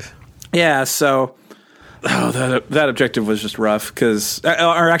perspective. Yeah, so that objective was just rough,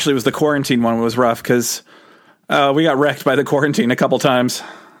 or actually it was the quarantine one was rough, because we got wrecked by the quarantine a couple times.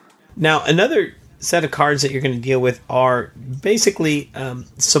 Now, another set of cards that you're going to deal with are basically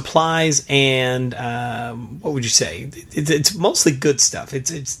supplies and what would you say? It's mostly good stuff.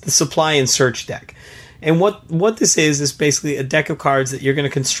 It's the supply and search deck. And what this is basically a deck of cards that you're going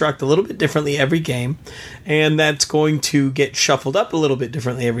to construct a little bit differently every game, and that's going to get shuffled up a little bit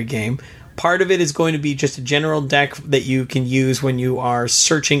differently every game. Part of it is going to be just a general deck that you can use when you are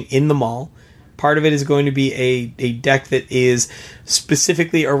searching in the mall. Part of it is going to be a deck that is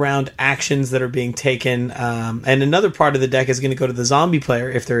specifically around actions that are being taken. And another part of the deck is going to go to the zombie player,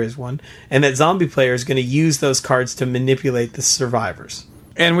 if there is one. And that zombie player is going to use those cards to manipulate the survivors.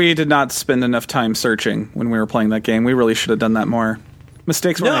 And we did not spend enough time searching when we were playing that game. We really should have done that more.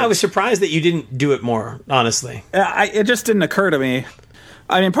 Mistakes were made. I was surprised that you didn't do it more, honestly. It just didn't occur to me.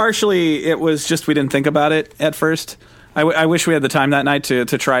 I mean, partially it was just we didn't think about it at first. I wish we had the time that night to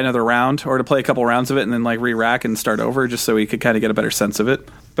try another round or to play a couple rounds of it and then like re-rack and start over just so we could kind of get a better sense of it.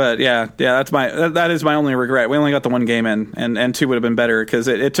 But yeah, that is my only regret. We only got the 1 game in, and 2 would have been better because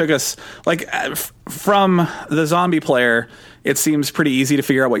it took us like from the zombie player. It seems pretty easy to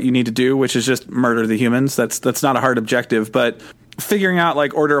figure out what you need to do, which is just murder the humans. That's not a hard objective, but figuring out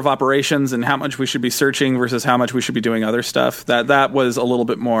like order of operations and how much we should be searching versus how much we should be doing other stuff. That was a little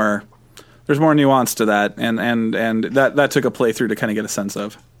bit more. There's more nuance to that, and that took a playthrough to kind of get a sense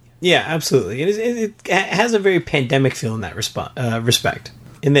of. Yeah, absolutely. It has a very pandemic feel in that respect.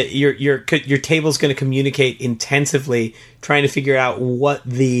 In that your table's going to communicate intensively, trying to figure out what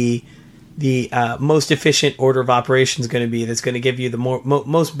the most efficient order of operation is going to be. That's going to give you the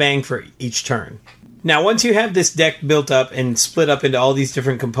most bang for each turn. Now, once you have this deck built up and split up into all these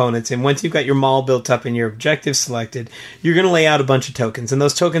different components, and once you've got your mall built up and your objectives selected, you're going to lay out a bunch of tokens, and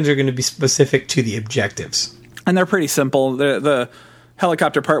those tokens are going to be specific to the objectives. And they're pretty simple. The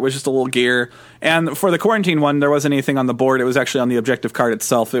helicopter part was just a little gear, and for the quarantine one, there wasn't anything on the board. It was actually on the objective card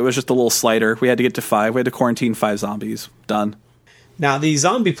itself. It was just a little slider. We had to get to 5. We had to quarantine 5 zombies. Done. Now, the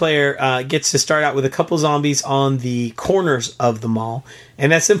zombie player gets to start out with a couple zombies on the corners of the mall,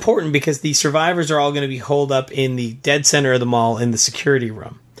 and that's important because the survivors are all going to be holed up in the dead center of the mall in the security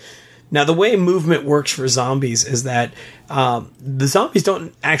room. Now, the way movement works for zombies is that the zombies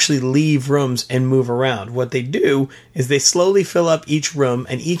don't actually leave rooms and move around. What they do is they slowly fill up each room,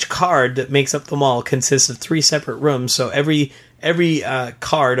 and each card that makes up the mall consists of 3 separate rooms, so every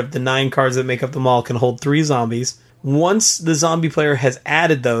card of the 9 cards that make up the mall can hold 3 zombies. Once the zombie player has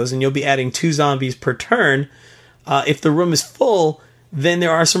added those, and you'll be adding 2 zombies per turn, if the room is full, then there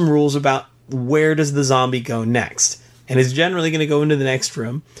are some rules about where does the zombie go next. And it's generally going to go into the next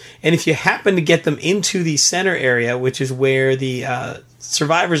room. And if you happen to get them into the center area, which is where the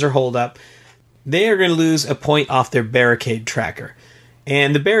survivors are holed up, they are going to lose a point off their barricade tracker.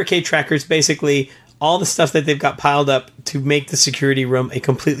 And the barricade tracker is basically all the stuff that they've got piled up to make the security room a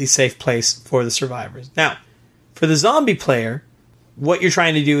completely safe place for the survivors. Now, for the zombie player, what you're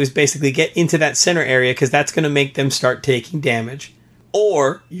trying to do is basically get into that center area because that's going to make them start taking damage.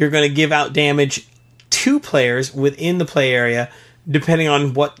 Or you're going to give out damage to players within the play area depending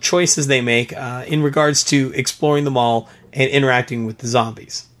on what choices they make in regards to exploring the mall and interacting with the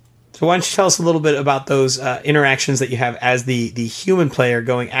zombies. So why don't you tell us a little bit about those interactions that you have as the human player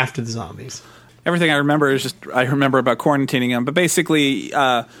going after the zombies? Everything I remember is just I remember about quarantining them. But basically,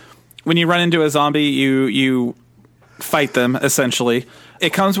 when you run into a zombie, you fight them, essentially.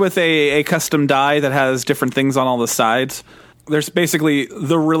 It comes with a custom die that has different things on all the sides. There's basically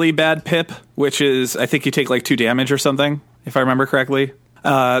the really bad pip, which is, I think you take like 2 damage or something, if I remember correctly.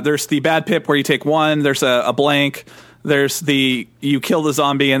 There's the bad pip where you take 1. There's a blank. There's the you kill the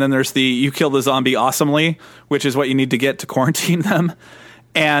zombie, and then there's the you kill the zombie awesomely, which is what you need to get to quarantine them.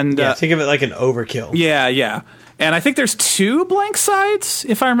 And think of it like an overkill. Yeah. And I think there's 2 blank sides,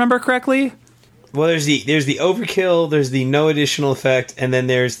 if I remember correctly. Well, there's the overkill, there's the no additional effect, and then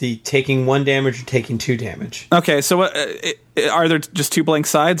there's the taking 1 damage or taking 2 damage. Okay, so are there just 2 blank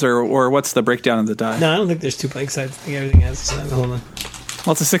sides, or what's the breakdown of the die? No, I don't think there's 2 blank sides. I think everything has. Hold on.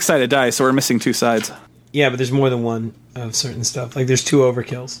 Well, it's a 6-sided die, so we're missing 2 sides. Yeah, but there's more than one of certain stuff. Like there's 2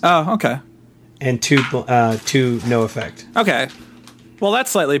 overkills. Oh, okay. And 2 no effect. Okay. Well,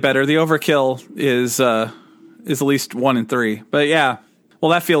 that's slightly better. The overkill is at least 1 and 3. But yeah.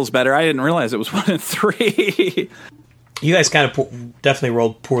 Well, that feels better. I didn't realize it was 1 and 3. You guys kind of definitely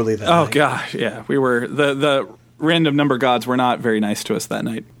rolled poorly that night. Oh, gosh, yeah. We were the random number gods were not very nice to us that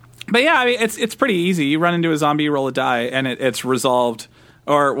night. But yeah, I mean, it's pretty easy. You run into a zombie, you roll a die, and it's resolved.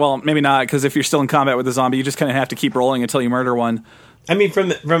 Or, well, maybe not, because if you're still in combat with a zombie, you just kind of have to keep rolling until you murder one. I mean,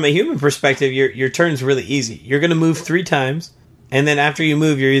 from a human perspective, your turn's really easy. You're going to move 3 times, and then after you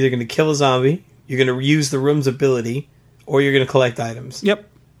move, you're either going to kill a zombie, you're going to use the room's ability, or you're going to collect items. Yep.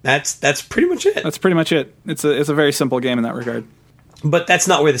 That's pretty much it. That's pretty much it. It's a very simple game in that regard. But that's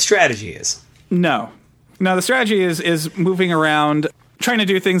not where the strategy is. No, the strategy is moving around, trying to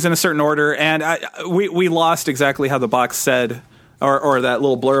do things in a certain order, and we lost exactly how the box said, or that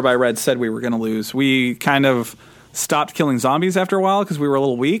little blurb I read said we were going to lose. We kind of stopped killing zombies after a while because we were a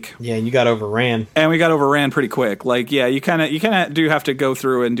little weak. Yeah, and you got overran. And we got overran pretty quick. Like, yeah, you kind of do have to go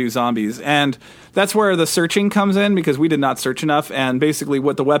through and do zombies. And that's where the searching comes in, because we did not search enough. And basically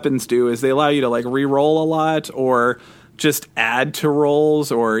what the weapons do is they allow you to, like, re-roll a lot or just add to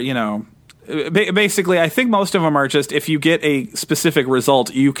rolls or, you know... Basically, I think most of them are just if you get a specific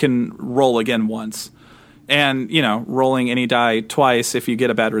result, you can roll again once. And, you know, rolling any die twice if you get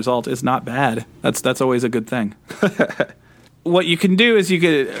a bad result is not bad. That's always a good thing. What you can do is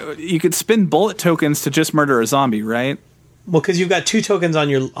you could spend bullet tokens to just murder a zombie, right? Well, because you've got 2 tokens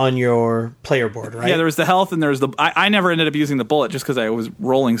on your player board, right? Yeah, there was the health and there was the... I never ended up using the bullet just because I was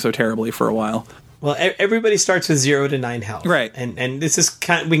rolling so terribly for a while. Well, everybody starts with 0 to 9 health. Right. And this is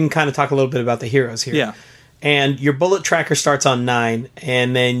we can kind of talk a little bit about the heroes here. Yeah. And your bullet tracker starts on 9,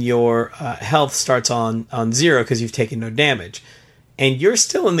 and then your health starts on 0 because you've taken no damage. And you're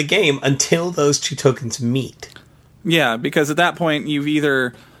still in the game until those 2 tokens meet. Yeah, because at that point,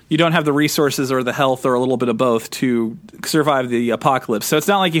 you don't have the resources or the health or a little bit of both to survive the apocalypse. So it's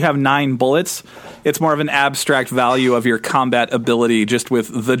not like you have 9 bullets. It's more of an abstract value of your combat ability just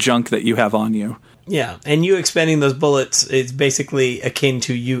with the junk that you have on you. Yeah, and you expending those bullets is basically akin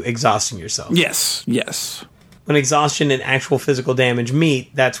to you exhausting yourself. Yes. When exhaustion and actual physical damage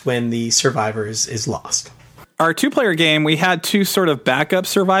meet, that's when the survivor is lost. Our 2-player game, we had 2 sort of backup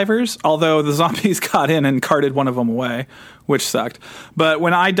survivors, although the zombies got in and carted one of them away, which sucked. But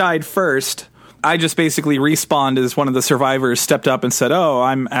when I died first, I just basically respawned as one of the survivors stepped up and said, oh,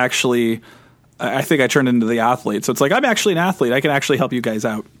 I think I turned into the athlete. So it's like, I'm actually an athlete. I can actually help you guys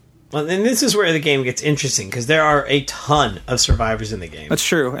out. Well, and this is where the game gets interesting, because there are a ton of survivors in the game. That's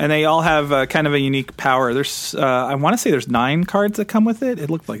true, and they all have kind of a unique power. There's, I want to say there's 9 cards that come with it. It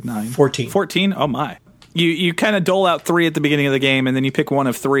looked like 9. 14. 14? Oh, my. You kind of dole out 3 at the beginning of the game, and then you pick one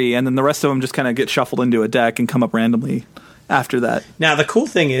of 3, and then the rest of them just kind of get shuffled into a deck and come up randomly after that. Now, the cool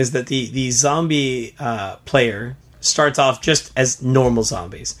thing is that the zombie player starts off just as normal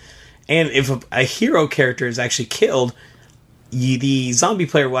zombies. And if a hero character is actually killed... the zombie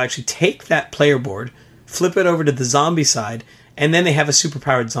player will actually take that player board, flip it over to the zombie side, and then they have a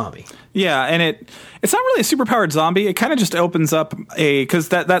superpowered zombie. Yeah, and it's not really a superpowered zombie. It kind of just opens up because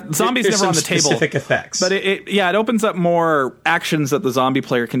that zombie's never on the table. Specific effects, but it opens up more actions that the zombie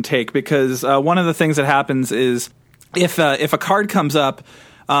player can take, because one of the things that happens is if a card comes up,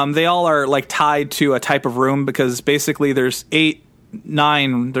 they all are like tied to a type of room, because basically there's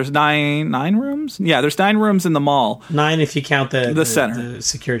 9 rooms? Yeah, there's 9 rooms in the mall. 9 if you count the center. The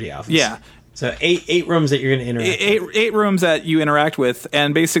security office. Yeah. So 8 rooms that you're going to interact with. 8 rooms that you interact with,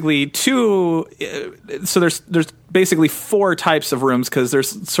 and basically 2... So there's basically 4 types of rooms because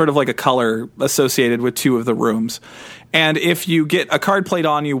there's sort of like a color associated with 2 of the rooms. And if you get a card played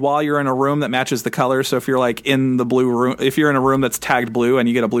on you while you're in a room that matches the color, so if you're like in the blue room, if you're in a room that's tagged blue and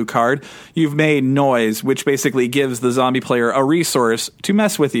you get a blue card, you've made noise, which basically gives the zombie player a resource to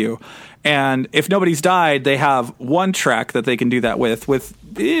mess with you. And if nobody's died, they have 1 track that they can do that with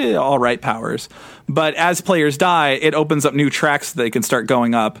all right powers. But as players die, it opens up new tracks that they can start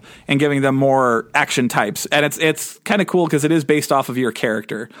going up and giving them more action types. And it's kind of cool because it is based off of your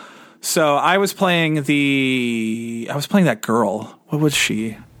character. So I was playing that girl. What was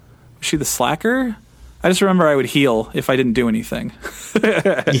she? Was she the slacker? I just remember I would heal if I didn't do anything.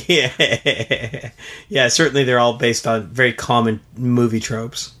 Yeah, certainly they're all based on very common movie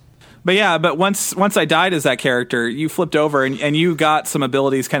tropes. But once I died as that character, you flipped over and you got some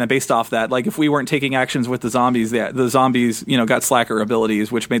abilities kind of based off that. Like if we weren't taking actions with the zombies, the zombies, got slacker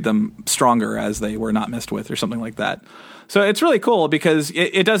abilities, which made them stronger as they were not messed with or something like that. So it's really cool because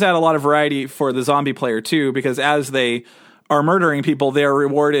it does add a lot of variety for the zombie player too, because as they are murdering people, they're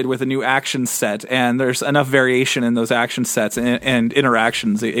rewarded with a new action set, and there's enough variation in those action sets and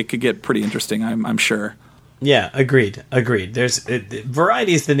interactions. It could get pretty interesting, I'm sure. Yeah, agreed.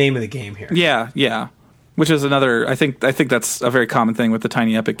 Variety is the name of the game here. Yeah. Which is another, I think that's a very common thing with the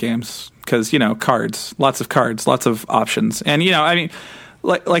Tiny Epic games, because, cards, lots of options. And,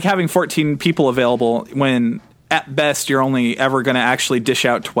 like having 14 people available when at best you're only ever going to actually dish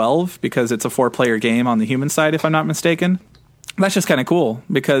out 12 because it's a 4-player game on the human side, if I'm not mistaken. That's just kind of cool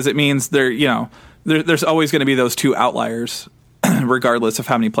because it means there's always going to be those 2 outliers regardless of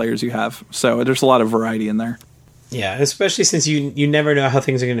how many players you have. So there's a lot of variety in there. Yeah, especially since you never know how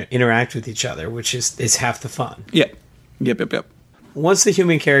things are going to interact with each other, which is half the fun. Yep. Once the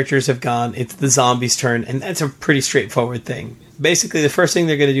human characters have gone, it's the zombies' turn, and that's a pretty straightforward thing. Basically, the first thing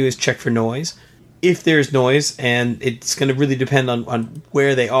they're going to do is check for noise. If there's noise, and it's going to really depend on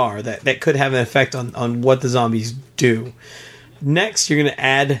where they are, that could have an effect on what the zombies do. Next, you're going to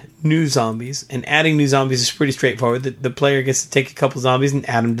add new zombies, and adding new zombies is pretty straightforward. The player gets to take a couple zombies and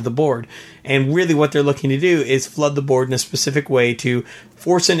add them to the board. And really what they're looking to do is flood the board in a specific way to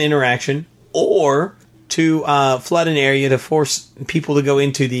force an interaction or to flood an area to force people to go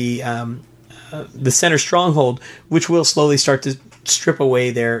into the center stronghold, which will slowly start to strip away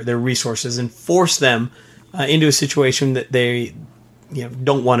their resources and force them into a situation that they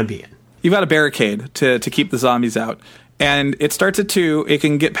don't want to be in. You've got a barricade to keep the zombies out. And it starts at 2. It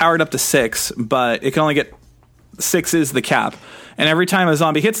can get powered up to 6, but it can only get 6 is the cap. And every time a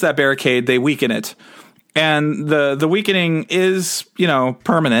zombie hits that barricade, they weaken it. And the weakening is,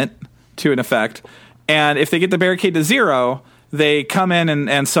 permanent to an effect. And if they get the barricade to 0, they come in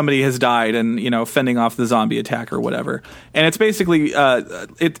and somebody has died and, fending off the zombie attack or whatever. And it's basically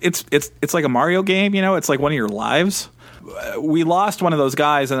it's like a Mario game, it's like one of your lives. We lost one of those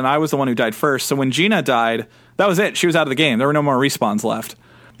guys, and then I was the one who died first. So when Gina died, that was it. She was out of the game. There were no more respawns left.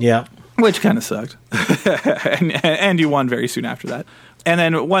 Yeah. Which kind of sucked. and you won very soon after that. And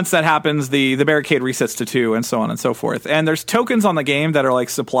then once that happens, the barricade resets to 2 and so on and so forth. And there's tokens on the game that are like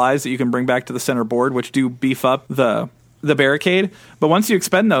supplies that you can bring back to the center board, which do beef up the barricade. But once you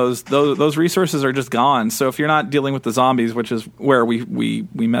expend those resources are just gone. So if you're not dealing with the zombies, which is where we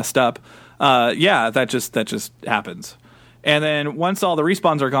messed up, that just happens. And then once all the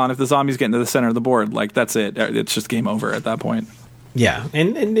respawns are gone, if the zombies get into the center of the board, like that's it. It's just game over at that point. Yeah,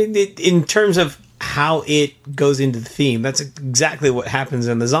 and in terms of how it goes into the theme, that's exactly what happens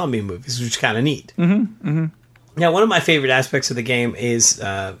in the zombie movies, which is kind of neat. Mm-hmm, mm-hmm. Now, one of my favorite aspects of the game is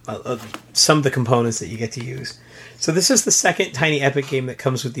some of the components that you get to use. So this is the second Tiny Epic game that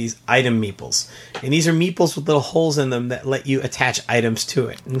comes with these item meeples. And these are meeples with little holes in them that let you attach items to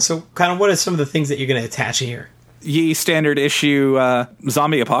it. And so kind of what are some of the things that you're going to attach here? Ye standard issue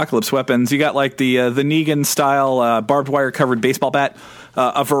zombie apocalypse weapons. You got like the Negan style barbed wire covered baseball bat,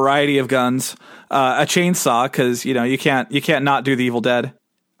 a variety of guns, a chainsaw because you can't not do the Evil Dead.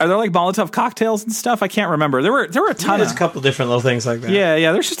 Are there like Molotov cocktails and stuff? I can't remember. There were a ton. There's a couple different little things like that.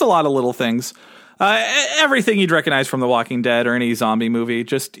 Yeah. There's just a lot of little things. Everything you'd recognize from The Walking Dead or any zombie movie.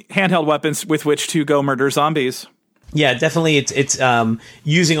 Just handheld weapons with which to go murder zombies. Yeah, definitely. It's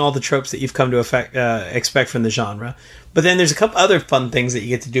using all the tropes that you've come to expect from the genre. But then there's a couple other fun things that you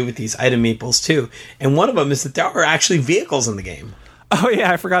get to do with these item meeples too. And one of them is that there are actually vehicles in the game. Oh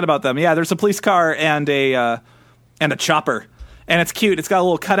yeah, I forgot about them. Yeah, there's a police car and a chopper, and it's cute. It's got a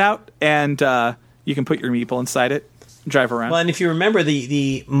little cutout, and you can put your meeple inside it, drive around. Well, and if you remember,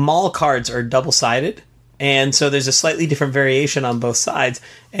 the mall cards are double-sided. And so there's a slightly different variation on both sides.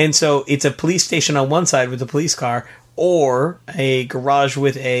 And so it's a police station on one side with a police car, or a garage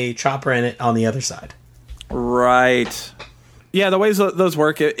with a chopper in it on the other side. Right. Yeah, the ways those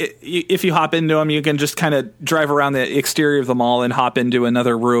work, if you hop into them, you can just kind of drive around the exterior of the mall and hop into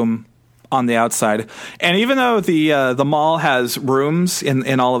another room on the outside. And even though the mall has rooms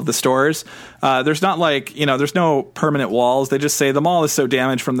in all of the stores, there's not like, there's no permanent walls. They just say the mall is so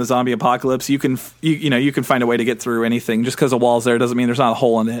damaged from the zombie apocalypse, you can find a way to get through anything. Just because a wall's there doesn't mean there's not a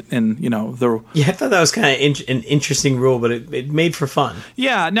hole in it. And I thought that was kind of an interesting rule, but it made for fun.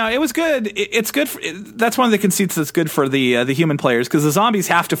 Yeah, no, it was good. It's good. That's one of the conceits that's good for the human players, because the zombies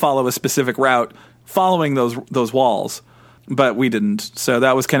have to follow a specific route following those walls. But we didn't. So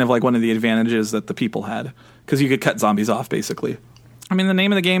that was kind of like one of the advantages that the people had, because you could cut zombies off, basically. I mean, the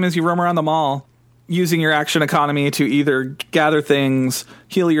name of the game is you roam around the mall using your action economy to either gather things,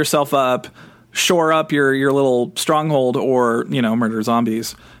 heal yourself up, shore up your little stronghold, or, murder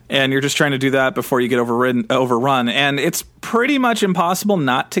zombies. And you're just trying to do that before you get overrun. And it's pretty much impossible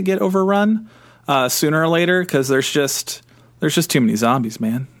not to get overrun sooner or later, because there's just too many zombies,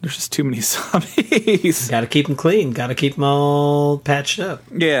 man. There's just too many zombies. Got to keep them clean. Got to keep them all patched up.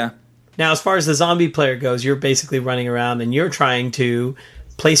 Yeah. Now, as far as the zombie player goes, you're basically running around and you're trying to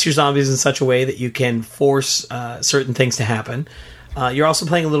place your zombies in such a way that you can force certain things to happen. You're also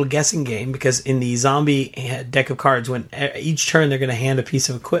playing a little guessing game, because in the zombie deck of cards, when each turn they're going to hand a piece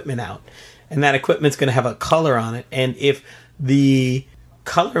of equipment out, and that equipment's going to have a color on it. And if the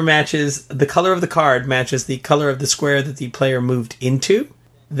color of the card matches the color of the square that the player moved into,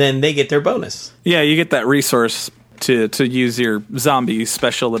 then they get their bonus. Yeah, you get that resource to use your zombie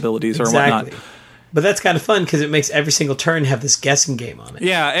special abilities or whatnot. But that's kind of fun, because it makes every single turn have this guessing game on it.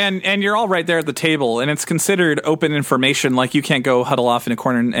 Yeah, and you're all right there at the table, and it's considered open information. Like, you can't go huddle off in a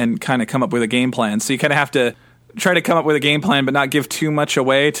corner and kind of come up with a game plan. So you kind of have to try to come up with a game plan, but not give too much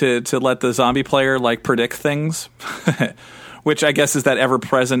away to let the zombie player predict things. Which I guess is that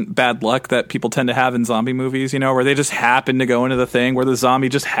ever-present bad luck that people tend to have in zombie movies, where they just happen to go into the thing where the zombie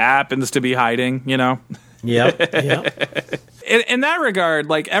just happens to be hiding, Yep. In that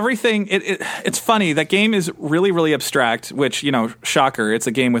regard, everything, it's funny. That game is really, really abstract, which, shocker, it's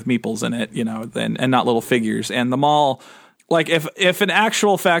a game with meeples in it, and not little figures. And the mall, if an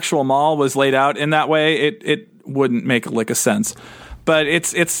actual factual mall was laid out in that way, it wouldn't make a lick of sense. But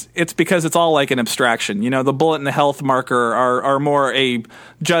it's because it's all like an abstraction. The bullet and the health marker are more a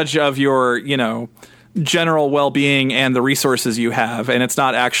judge of your, general well-being and the resources you have. And it's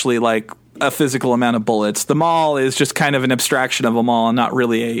not actually like a physical amount of bullets. The mall is just kind of an abstraction of a mall and not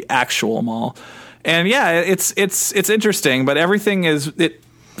really a actual mall. And yeah, it's interesting, but everything it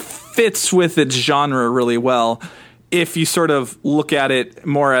fits with its genre really well. If you sort of look at it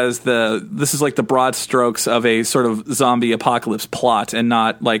more as this is like the broad strokes of a sort of zombie apocalypse plot, and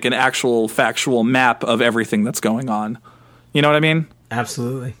not like an actual factual map of everything that's going on. You know what I mean?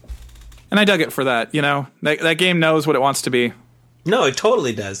 Absolutely. And I dug it for that. That game knows what it wants to be. No, it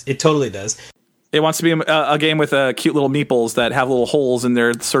totally does. It totally does. It wants to be a game with cute little meeples that have little holes in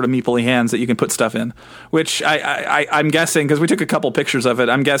their sort of meepley hands that you can put stuff in, which I'm guessing, because we took a couple pictures of it,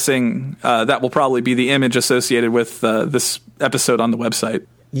 I'm guessing that will probably be the image associated with this episode on the website.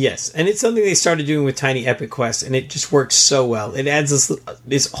 Yes, and it's something they started doing with Tiny Epic Quest, and it just works so well. It adds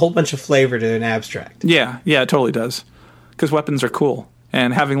this whole bunch of flavor to an abstract. Yeah, it totally does, because weapons are cool,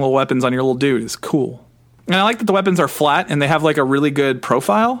 and having little weapons on your little dude is cool. And I like that the weapons are flat, and they have a really good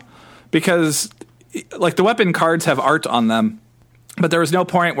profile, because the weapon cards have art on them, but there was no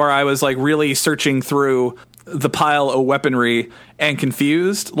point where I was really searching through the pile of weaponry and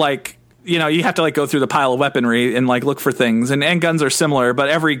confused. You have to go through the pile of weaponry and look for things, and guns are similar, but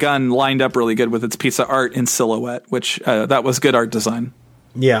every gun lined up really good with its piece of art in silhouette, which that was good art design.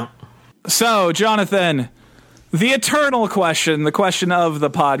 Yeah. So, Jonathan, the eternal question, the question of the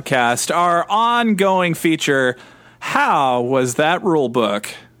podcast, our ongoing feature, how was that rule book?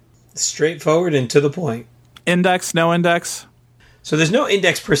 Straightforward and to the point. Index, no index? So there's no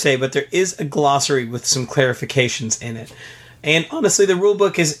index per se, but there is a glossary with some clarifications in it. And honestly, the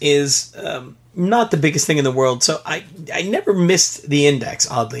rulebook is not the biggest thing in the world, so I never missed the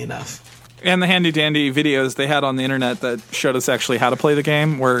index, oddly enough. And the handy-dandy videos they had on the internet that showed us actually how to play the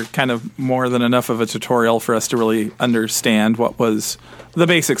game were kind of more than enough of a tutorial for us to really understand what was the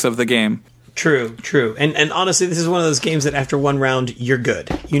basics of the game. True. And honestly, this is one of those games that after one round, you're good.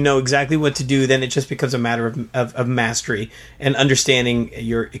 You know exactly what to do, then it just becomes a matter of mastery and understanding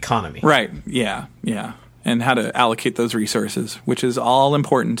your economy. Right, yeah. And how to allocate those resources, which is all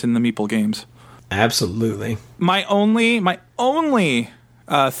important in the Meeple games. Absolutely. My only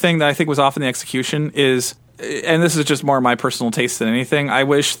thing that I think was off in the execution is, and this is just more my personal taste than anything, I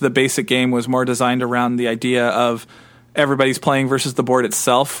wish the basic game was more designed around the idea of everybody's playing versus the board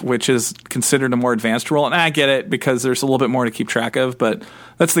itself, which is considered a more advanced rule. And I get it because there's a little bit more to keep track of, but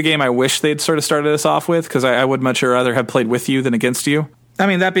that's the game I wish they'd sort of started us off with, because I would much rather have played with you than against you. I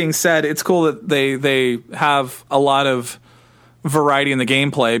mean, that being said, it's cool that they have a lot of variety in the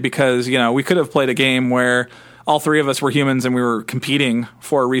gameplay, because, you know, we could have played a game where all three of us were humans and we were competing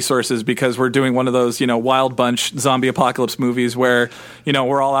for resources because we're doing one of those, you know, Wild Bunch zombie apocalypse movies where, you know,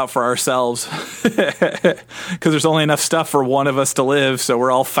 we're all out for ourselves because there's only enough stuff for one of us to live. So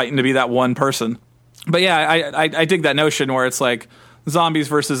we're all fighting to be that one person. But yeah, I dig that notion where it's like zombies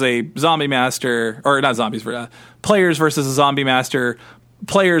versus a zombie master, or not zombies, players versus a zombie master,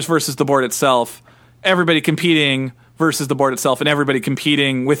 players versus the board itself, everybody competing versus the board itself, and everybody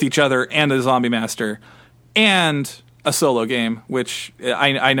competing with each other and a zombie master. And a solo game, which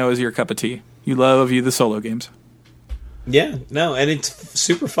I know is your cup of tea. You love the solo games. Yeah, no, and it's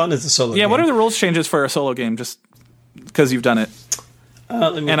super fun as a solo game. Yeah, what are the rules changes for a solo game, just because you've done it?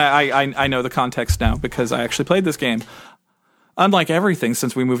 And I know the context now because I actually played this game. Unlike everything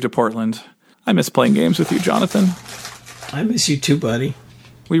since we moved to Portland, I miss playing games with you, Jonathan. I miss you too, buddy.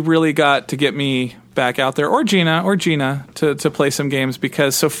 We really got to get me back out there, or Gina, to play some games,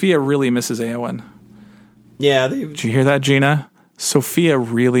 because Sophia really misses Eowyn. Yeah. Did you hear that, Gina? Sophia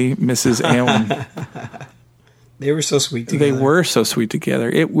really misses Eowyn. They were so sweet together. They were so sweet together.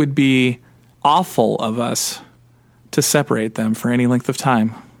 It would be awful of us to separate them for any length of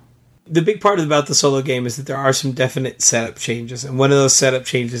time. The big part about the solo game is that there are some definite setup changes. And one of those setup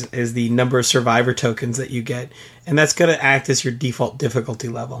changes is the number of survivor tokens that you get. And that's going to act as your default difficulty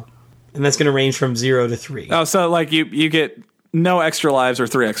level. And that's going to range from 0 to 3. Oh, so like you get no extra lives or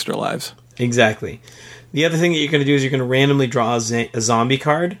 3 extra lives. Exactly. The other thing that you're going to do is you're going to randomly draw a zombie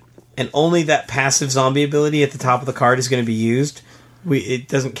card, and only that passive zombie ability at the top of the card is going to be used. It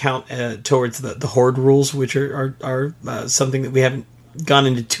doesn't count towards the horde rules, which are something that we haven't gone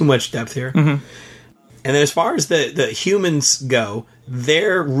into too much depth here. Mm-hmm. And then as far as the humans go,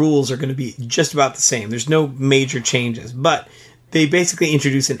 their rules are going to be just about the same. There's no major changes, but they basically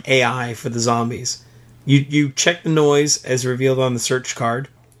introduce an AI for the zombies. You check the noise as revealed on the search card.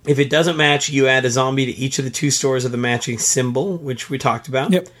 If it doesn't match, you add a zombie to each of the 2 stores of the matching symbol, which we talked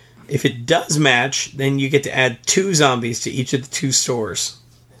about. Yep. If it does match, then you get to add 2 zombies to each of the 2 stores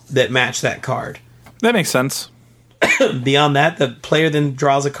that match that card. That makes sense. Beyond that, the player then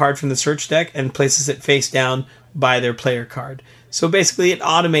draws a card from the search deck and places it face down by their player card. So basically, it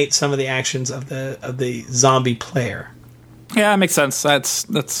automates some of the actions of the zombie player. Yeah, it makes sense.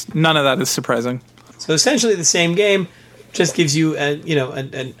 That's none of that is surprising. So essentially, the same game just gives you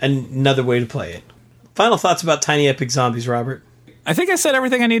another way to play it. Final thoughts about Tiny Epic Zombies, Robert? I think I said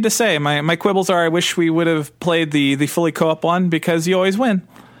everything I need to say. My quibbles are I wish we would have played the fully co-op one, because you always win.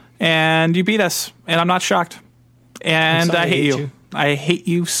 And you beat us. And I'm not shocked. And I hate you. I hate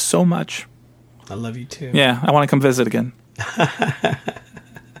you so much. I love you too. Yeah, I want to come visit again. How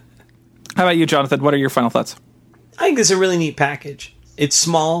about you, Jonathan? What are your final thoughts? I think this is a really neat package. It's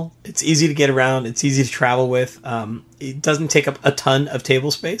small. It's easy to get around. It's easy to travel with. It doesn't take up a ton of table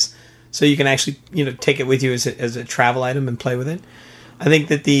space, so you can actually take it with you as a travel item and play with it. I think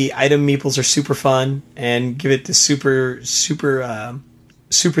that the item meeples are super fun and give it the super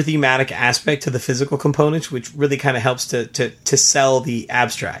thematic aspect to the physical components, which really kind of helps to sell the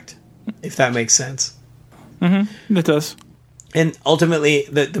abstract, if that makes sense. Mm-hmm. It does. And ultimately,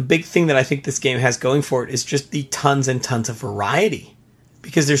 the big thing that I think this game has going for it is just the tons and tons of variety,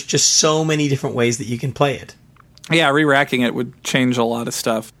 because there's just so many different ways that you can play it. Yeah, re-racking it would change a lot of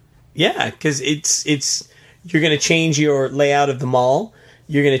stuff. Yeah, because you're going to change your layout of the mall.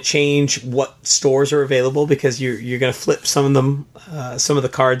 You're going to change what stores are available, because you're going to flip some of the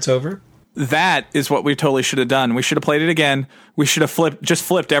cards over. That is what we totally should have done. We should have played it again. We should have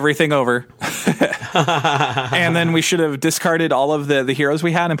flipped everything over. And then we should have discarded all of the heroes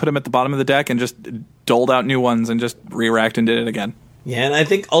we had and put them at the bottom of the deck and just doled out new ones and just re-racked and did it again. Yeah, and I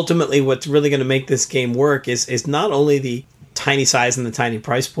think ultimately what's really going to make this game work is not only the tiny size and the tiny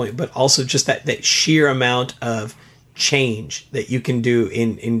price point, but also just that sheer amount of change that you can do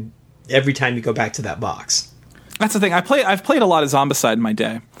in every time you go back to that box. That's the thing. I've played a lot of Zombicide in my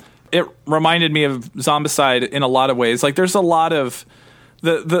day. It reminded me of Zombicide in a lot of ways. Like, there's a lot of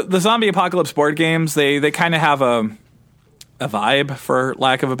the zombie apocalypse board games. They kind of have a vibe, for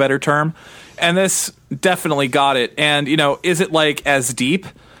lack of a better term, and this definitely got it. And is it like as deep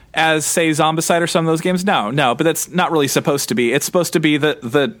as, say, Zombicide or some of those games? No, but that's not really supposed to be. It's supposed to be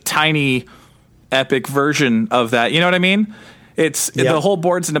the tiny epic version of that. You know what I mean? The whole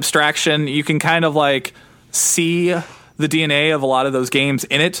board's an abstraction. You can kind of like see the DNA of a lot of those games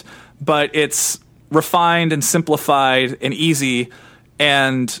in it, but it's refined and simplified and easy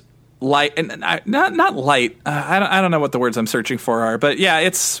and light, and not light. I don't know what the words I'm searching for are, but yeah,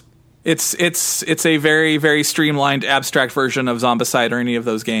 it's a very, very streamlined, abstract version of Zombicide or any of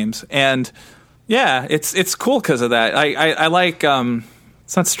those games, and yeah, it's cool because of that. I like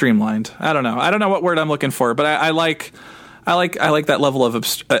it's not streamlined. I don't know what word I'm looking for, but I like that level of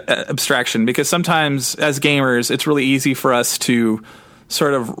abstraction, because sometimes as gamers, it's really easy for us to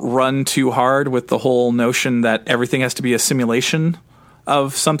sort of run too hard with the whole notion that everything has to be a simulation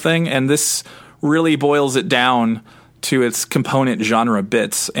of something, and this really boils it down to its component genre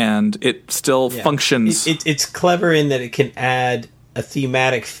bits, and it still functions. It's clever in that it can add a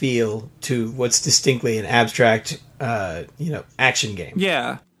thematic feel to what's distinctly an abstract, action game.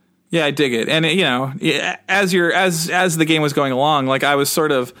 Yeah, I dig it. And as the game was going along, like I was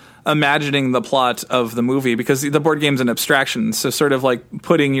sort of imagining the plot of the movie, because the board game's an abstraction, so sort of like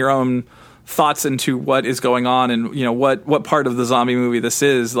putting your own thoughts into what is going on and what part of the zombie movie this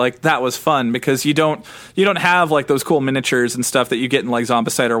is, like that was fun, because you don't have like those cool miniatures and stuff that you get in like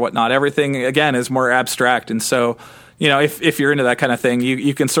Zombicide or whatnot. Everything again is more abstract, and so if you're into that kind of thing,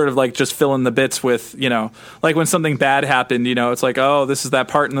 you can sort of like just fill in the bits with, like when something bad happened, it's like, oh, this is that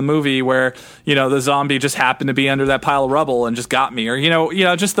part in the movie where, the zombie just happened to be under that pile of rubble and just got me,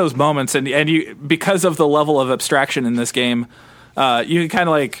 or, just those moments. And you, because of the level of abstraction in this game, you can kind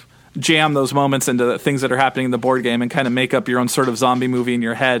of like jam those moments into the things that are happening in the board game and kind of make up your own sort of zombie movie in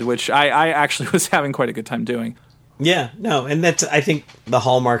your head, which I actually was having quite a good time doing. Yeah, no, and that's, I think, the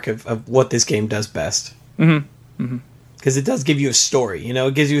hallmark of what this game does best. Mm-hmm. Mm-hmm. Because it does give you a story,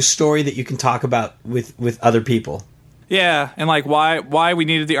 it gives you a story that you can talk about with other people. Yeah, and like why we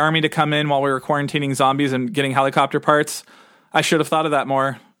needed the army to come in while we were quarantining zombies and getting helicopter parts. I should have thought of that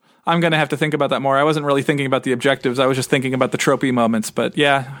more. I'm going to have to think about that more. I wasn't really thinking about the objectives. I was just thinking about the tropey moments. But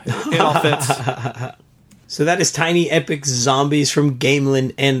yeah, it all fits. So that is Tiny Epic Zombies from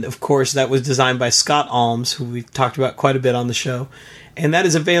Gamelin. And of course, that was designed by Scott Alms, who we've talked about quite a bit on the show. And that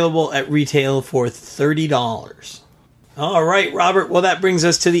is available at retail for $30. All right, Robert. Well, that brings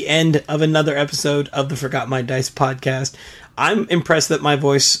us to the end of another episode of the Forgot My Dice podcast. I'm impressed that my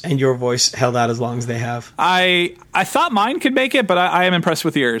voice and your voice held out as long as they have. I thought mine could make it, but I am impressed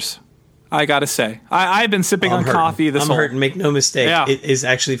with yours. I gotta say, I've been sipping on coffee this whole... I'm hurting. Make no mistake. Yeah. It is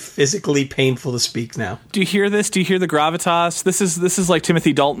actually physically painful to speak now. Do you hear this? Do you hear the gravitas? This is like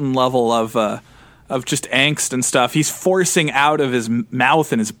Timothy Dalton level of just angst and stuff. He's forcing out of his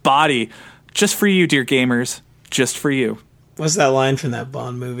mouth and his body, just for you, dear gamers. Just for you. What's that line from that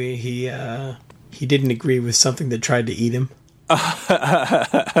Bond movie? He didn't agree with something that tried to eat him.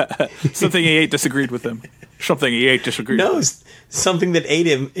 Something he ate disagreed with him. Something he ate disagreed with him. No, something that ate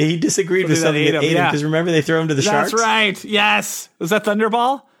him. He disagreed with something that ate him. Because remember they throw him to the sharks? That's right. Yes. Was that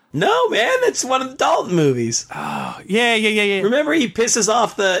Thunderball? No, man. That's one of the Dalton movies. Oh, yeah. Remember he pisses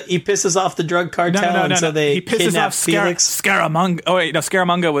off the drug cartel, and so they kidnap Felix? Scaramanga. Oh, wait. No,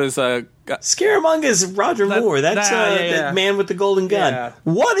 Scaramanga was... Scaramanga is Roger Moore. That's that man with the golden gun. Yeah.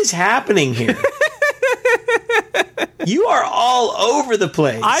 What is happening here? You are all over the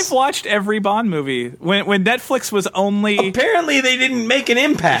place. I've watched every Bond movie. When Netflix was only... Apparently they didn't make an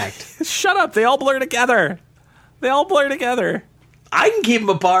impact. Shut up. They all blur together. I can keep them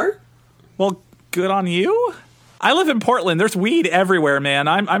apart. Well, good on you. I live in Portland. There's weed everywhere, man.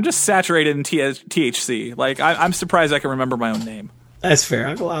 I'm just saturated in THC. Like, I'm surprised I can remember my own name. That's fair.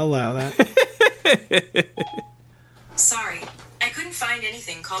 I'll allow that. Sorry, I couldn't find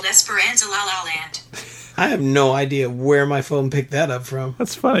anything called Esperanza La La Land. I have no idea where my phone picked that up from.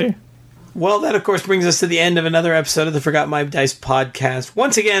 That's funny. Well, that, of course, brings us to the end of another episode of the Forgot My Dice podcast.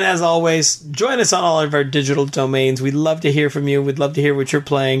 Once again, as always, join us on all of our digital domains. We'd love to hear from you. We'd love to hear what you're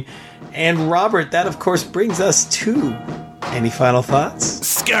playing. And, Robert, that, of course, brings us to... Any final thoughts?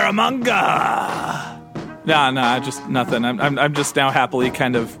 Scaramanga! No, just nothing. I'm just now happily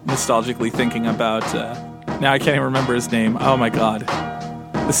kind of nostalgically thinking about... now I can't even remember his name. Oh, my God.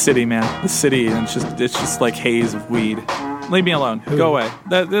 The city, man. The city, and it's just like haze of weed. Leave me alone. Who? Go away.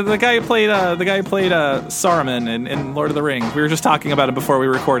 The guy who played Saruman in Lord of the Rings. We were just talking about it before we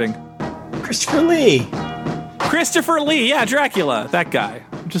were recording. Christopher Lee. Yeah, Dracula. That guy.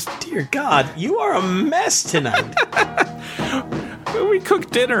 Dear God, you are a mess tonight. We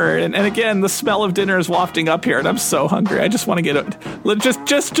cooked dinner, and again, the smell of dinner is wafting up here, and I'm so hungry. I just want to get it.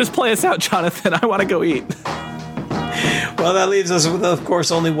 Just play us out, Jonathan. I want to go eat. Well, that leaves us with, of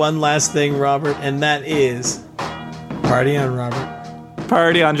course, only one last thing, Robert, and that is... Party on, Robert.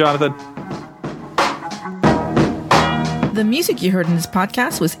 Party on, Jonathan. The music you heard in this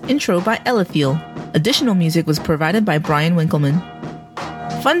podcast was Intro by Elithiel. Additional music was provided by Brian Winkleman.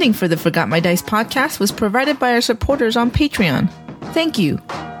 Funding for the Forgot My Dice podcast was provided by our supporters on Patreon. Thank you.